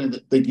that people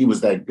didn't think he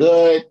was that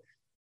good.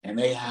 And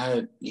they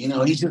had, he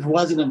just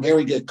wasn't a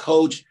very good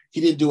coach.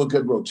 He didn't do a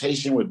good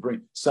rotation with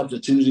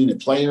substituting the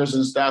players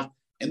and stuff.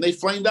 And they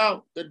flamed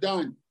out. They're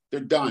done.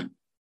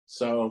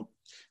 So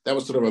that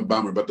was sort of a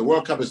bummer. But the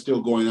World Cup is still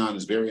going on.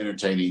 It's very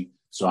entertaining.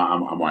 So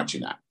I'm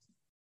watching that.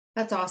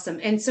 That's awesome.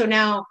 And so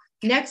now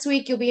next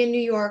week you'll be in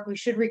New York. We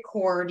should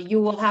record. You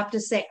will have to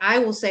say, I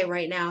will say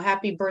right now,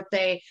 happy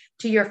birthday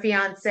to your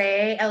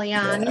fiance,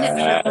 Eliane.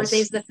 Yes. Her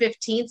birthday's the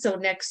 15th. So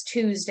next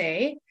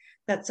Tuesday.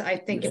 That's, I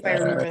think, if I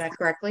remember that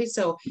correctly.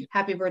 So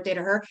happy birthday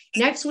to her.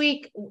 Next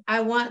week, I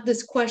want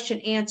this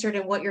question answered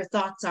and what your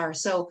thoughts are.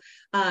 So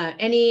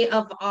any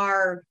of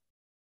our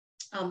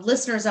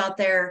listeners out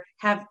there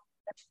have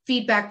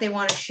feedback they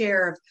want to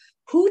share of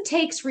who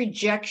takes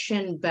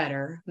rejection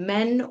better,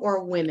 men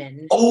or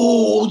women?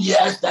 Oh,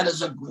 yes, that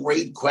is a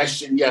great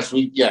question. Yes,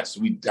 we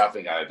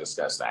definitely got to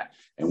discuss that.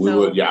 And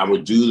I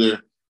would do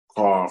the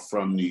call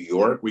from New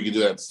York. We could do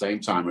that at the same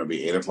time. It'll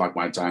be 8:00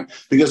 my time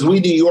because we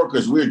New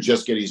Yorkers, we're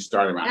just getting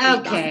started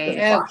around.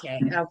 Okay.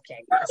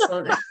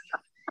 So,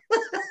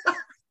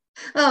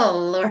 oh,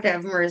 Lord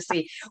have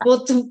mercy.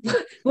 We'll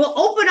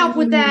open up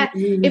with that.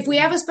 If we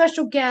have a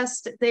special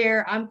guest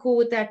there, I'm cool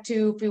with that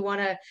too. If we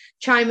want to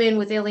chime in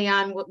with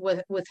Eliane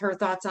with her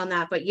thoughts on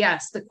that. But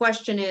yes, the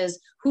question is,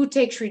 who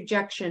takes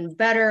rejection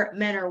better,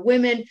 men or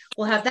women?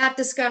 We'll have that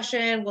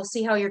discussion. We'll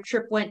see how your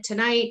trip went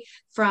tonight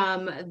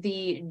from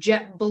the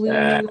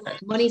JetBlue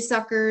money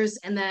suckers.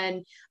 And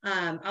then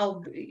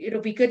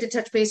it'll be good to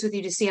touch base with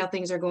you to see how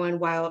things are going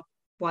while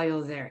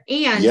you're there.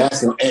 And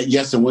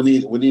and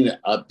we need an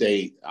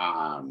update,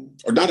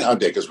 or not an update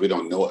because we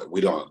don't know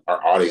it.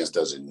 Our audience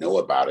doesn't know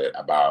about it,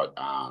 about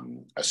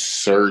a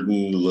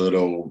certain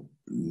little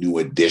new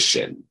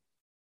addition.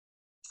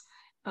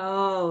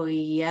 Oh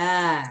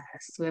yes,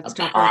 we have to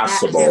talk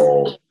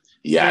possible. About that.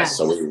 Yes,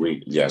 so we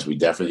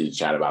definitely need to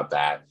chat about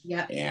that.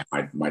 Yeah, and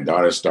my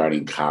daughter's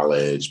starting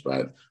college,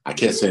 but I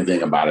can't say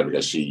anything about it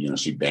because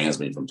she bans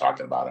me from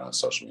talking about it on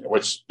social media,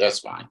 which that's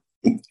fine.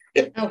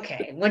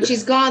 Okay, when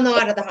she's gone though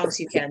out of the house,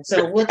 you can.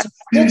 So we'll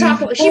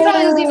talk about. She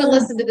probably doesn't even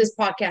listen to this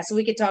podcast, so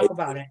we can talk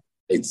about it.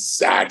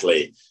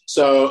 Exactly.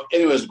 So,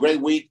 anyways,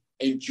 great week.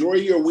 Enjoy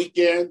your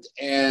weekend,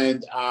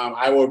 and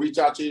I will reach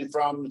out to you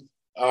from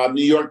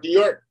New York, New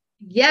York.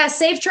 Yeah,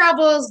 safe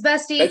travels,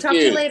 bestie. Thank Talk you.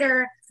 to you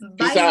later.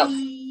 Peace Bye. out.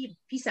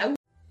 Peace out.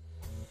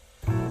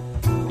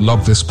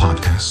 Love this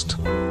podcast?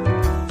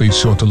 Be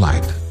sure to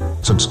like,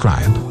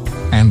 subscribe,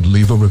 and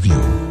leave a review.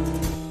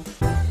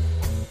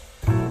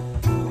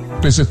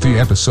 Visit the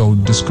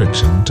episode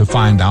description to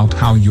find out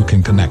how you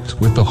can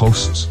connect with the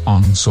hosts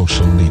on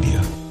social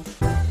media.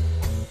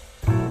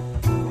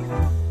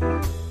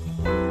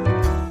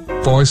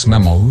 Voice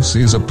Memos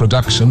is a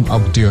production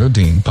of Dear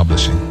Dean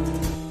Publishing.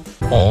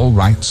 All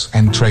rights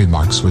and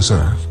trademarks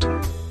reserved.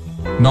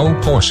 No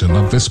portion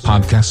of this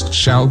podcast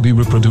shall be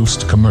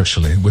reproduced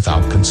commercially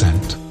without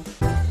consent.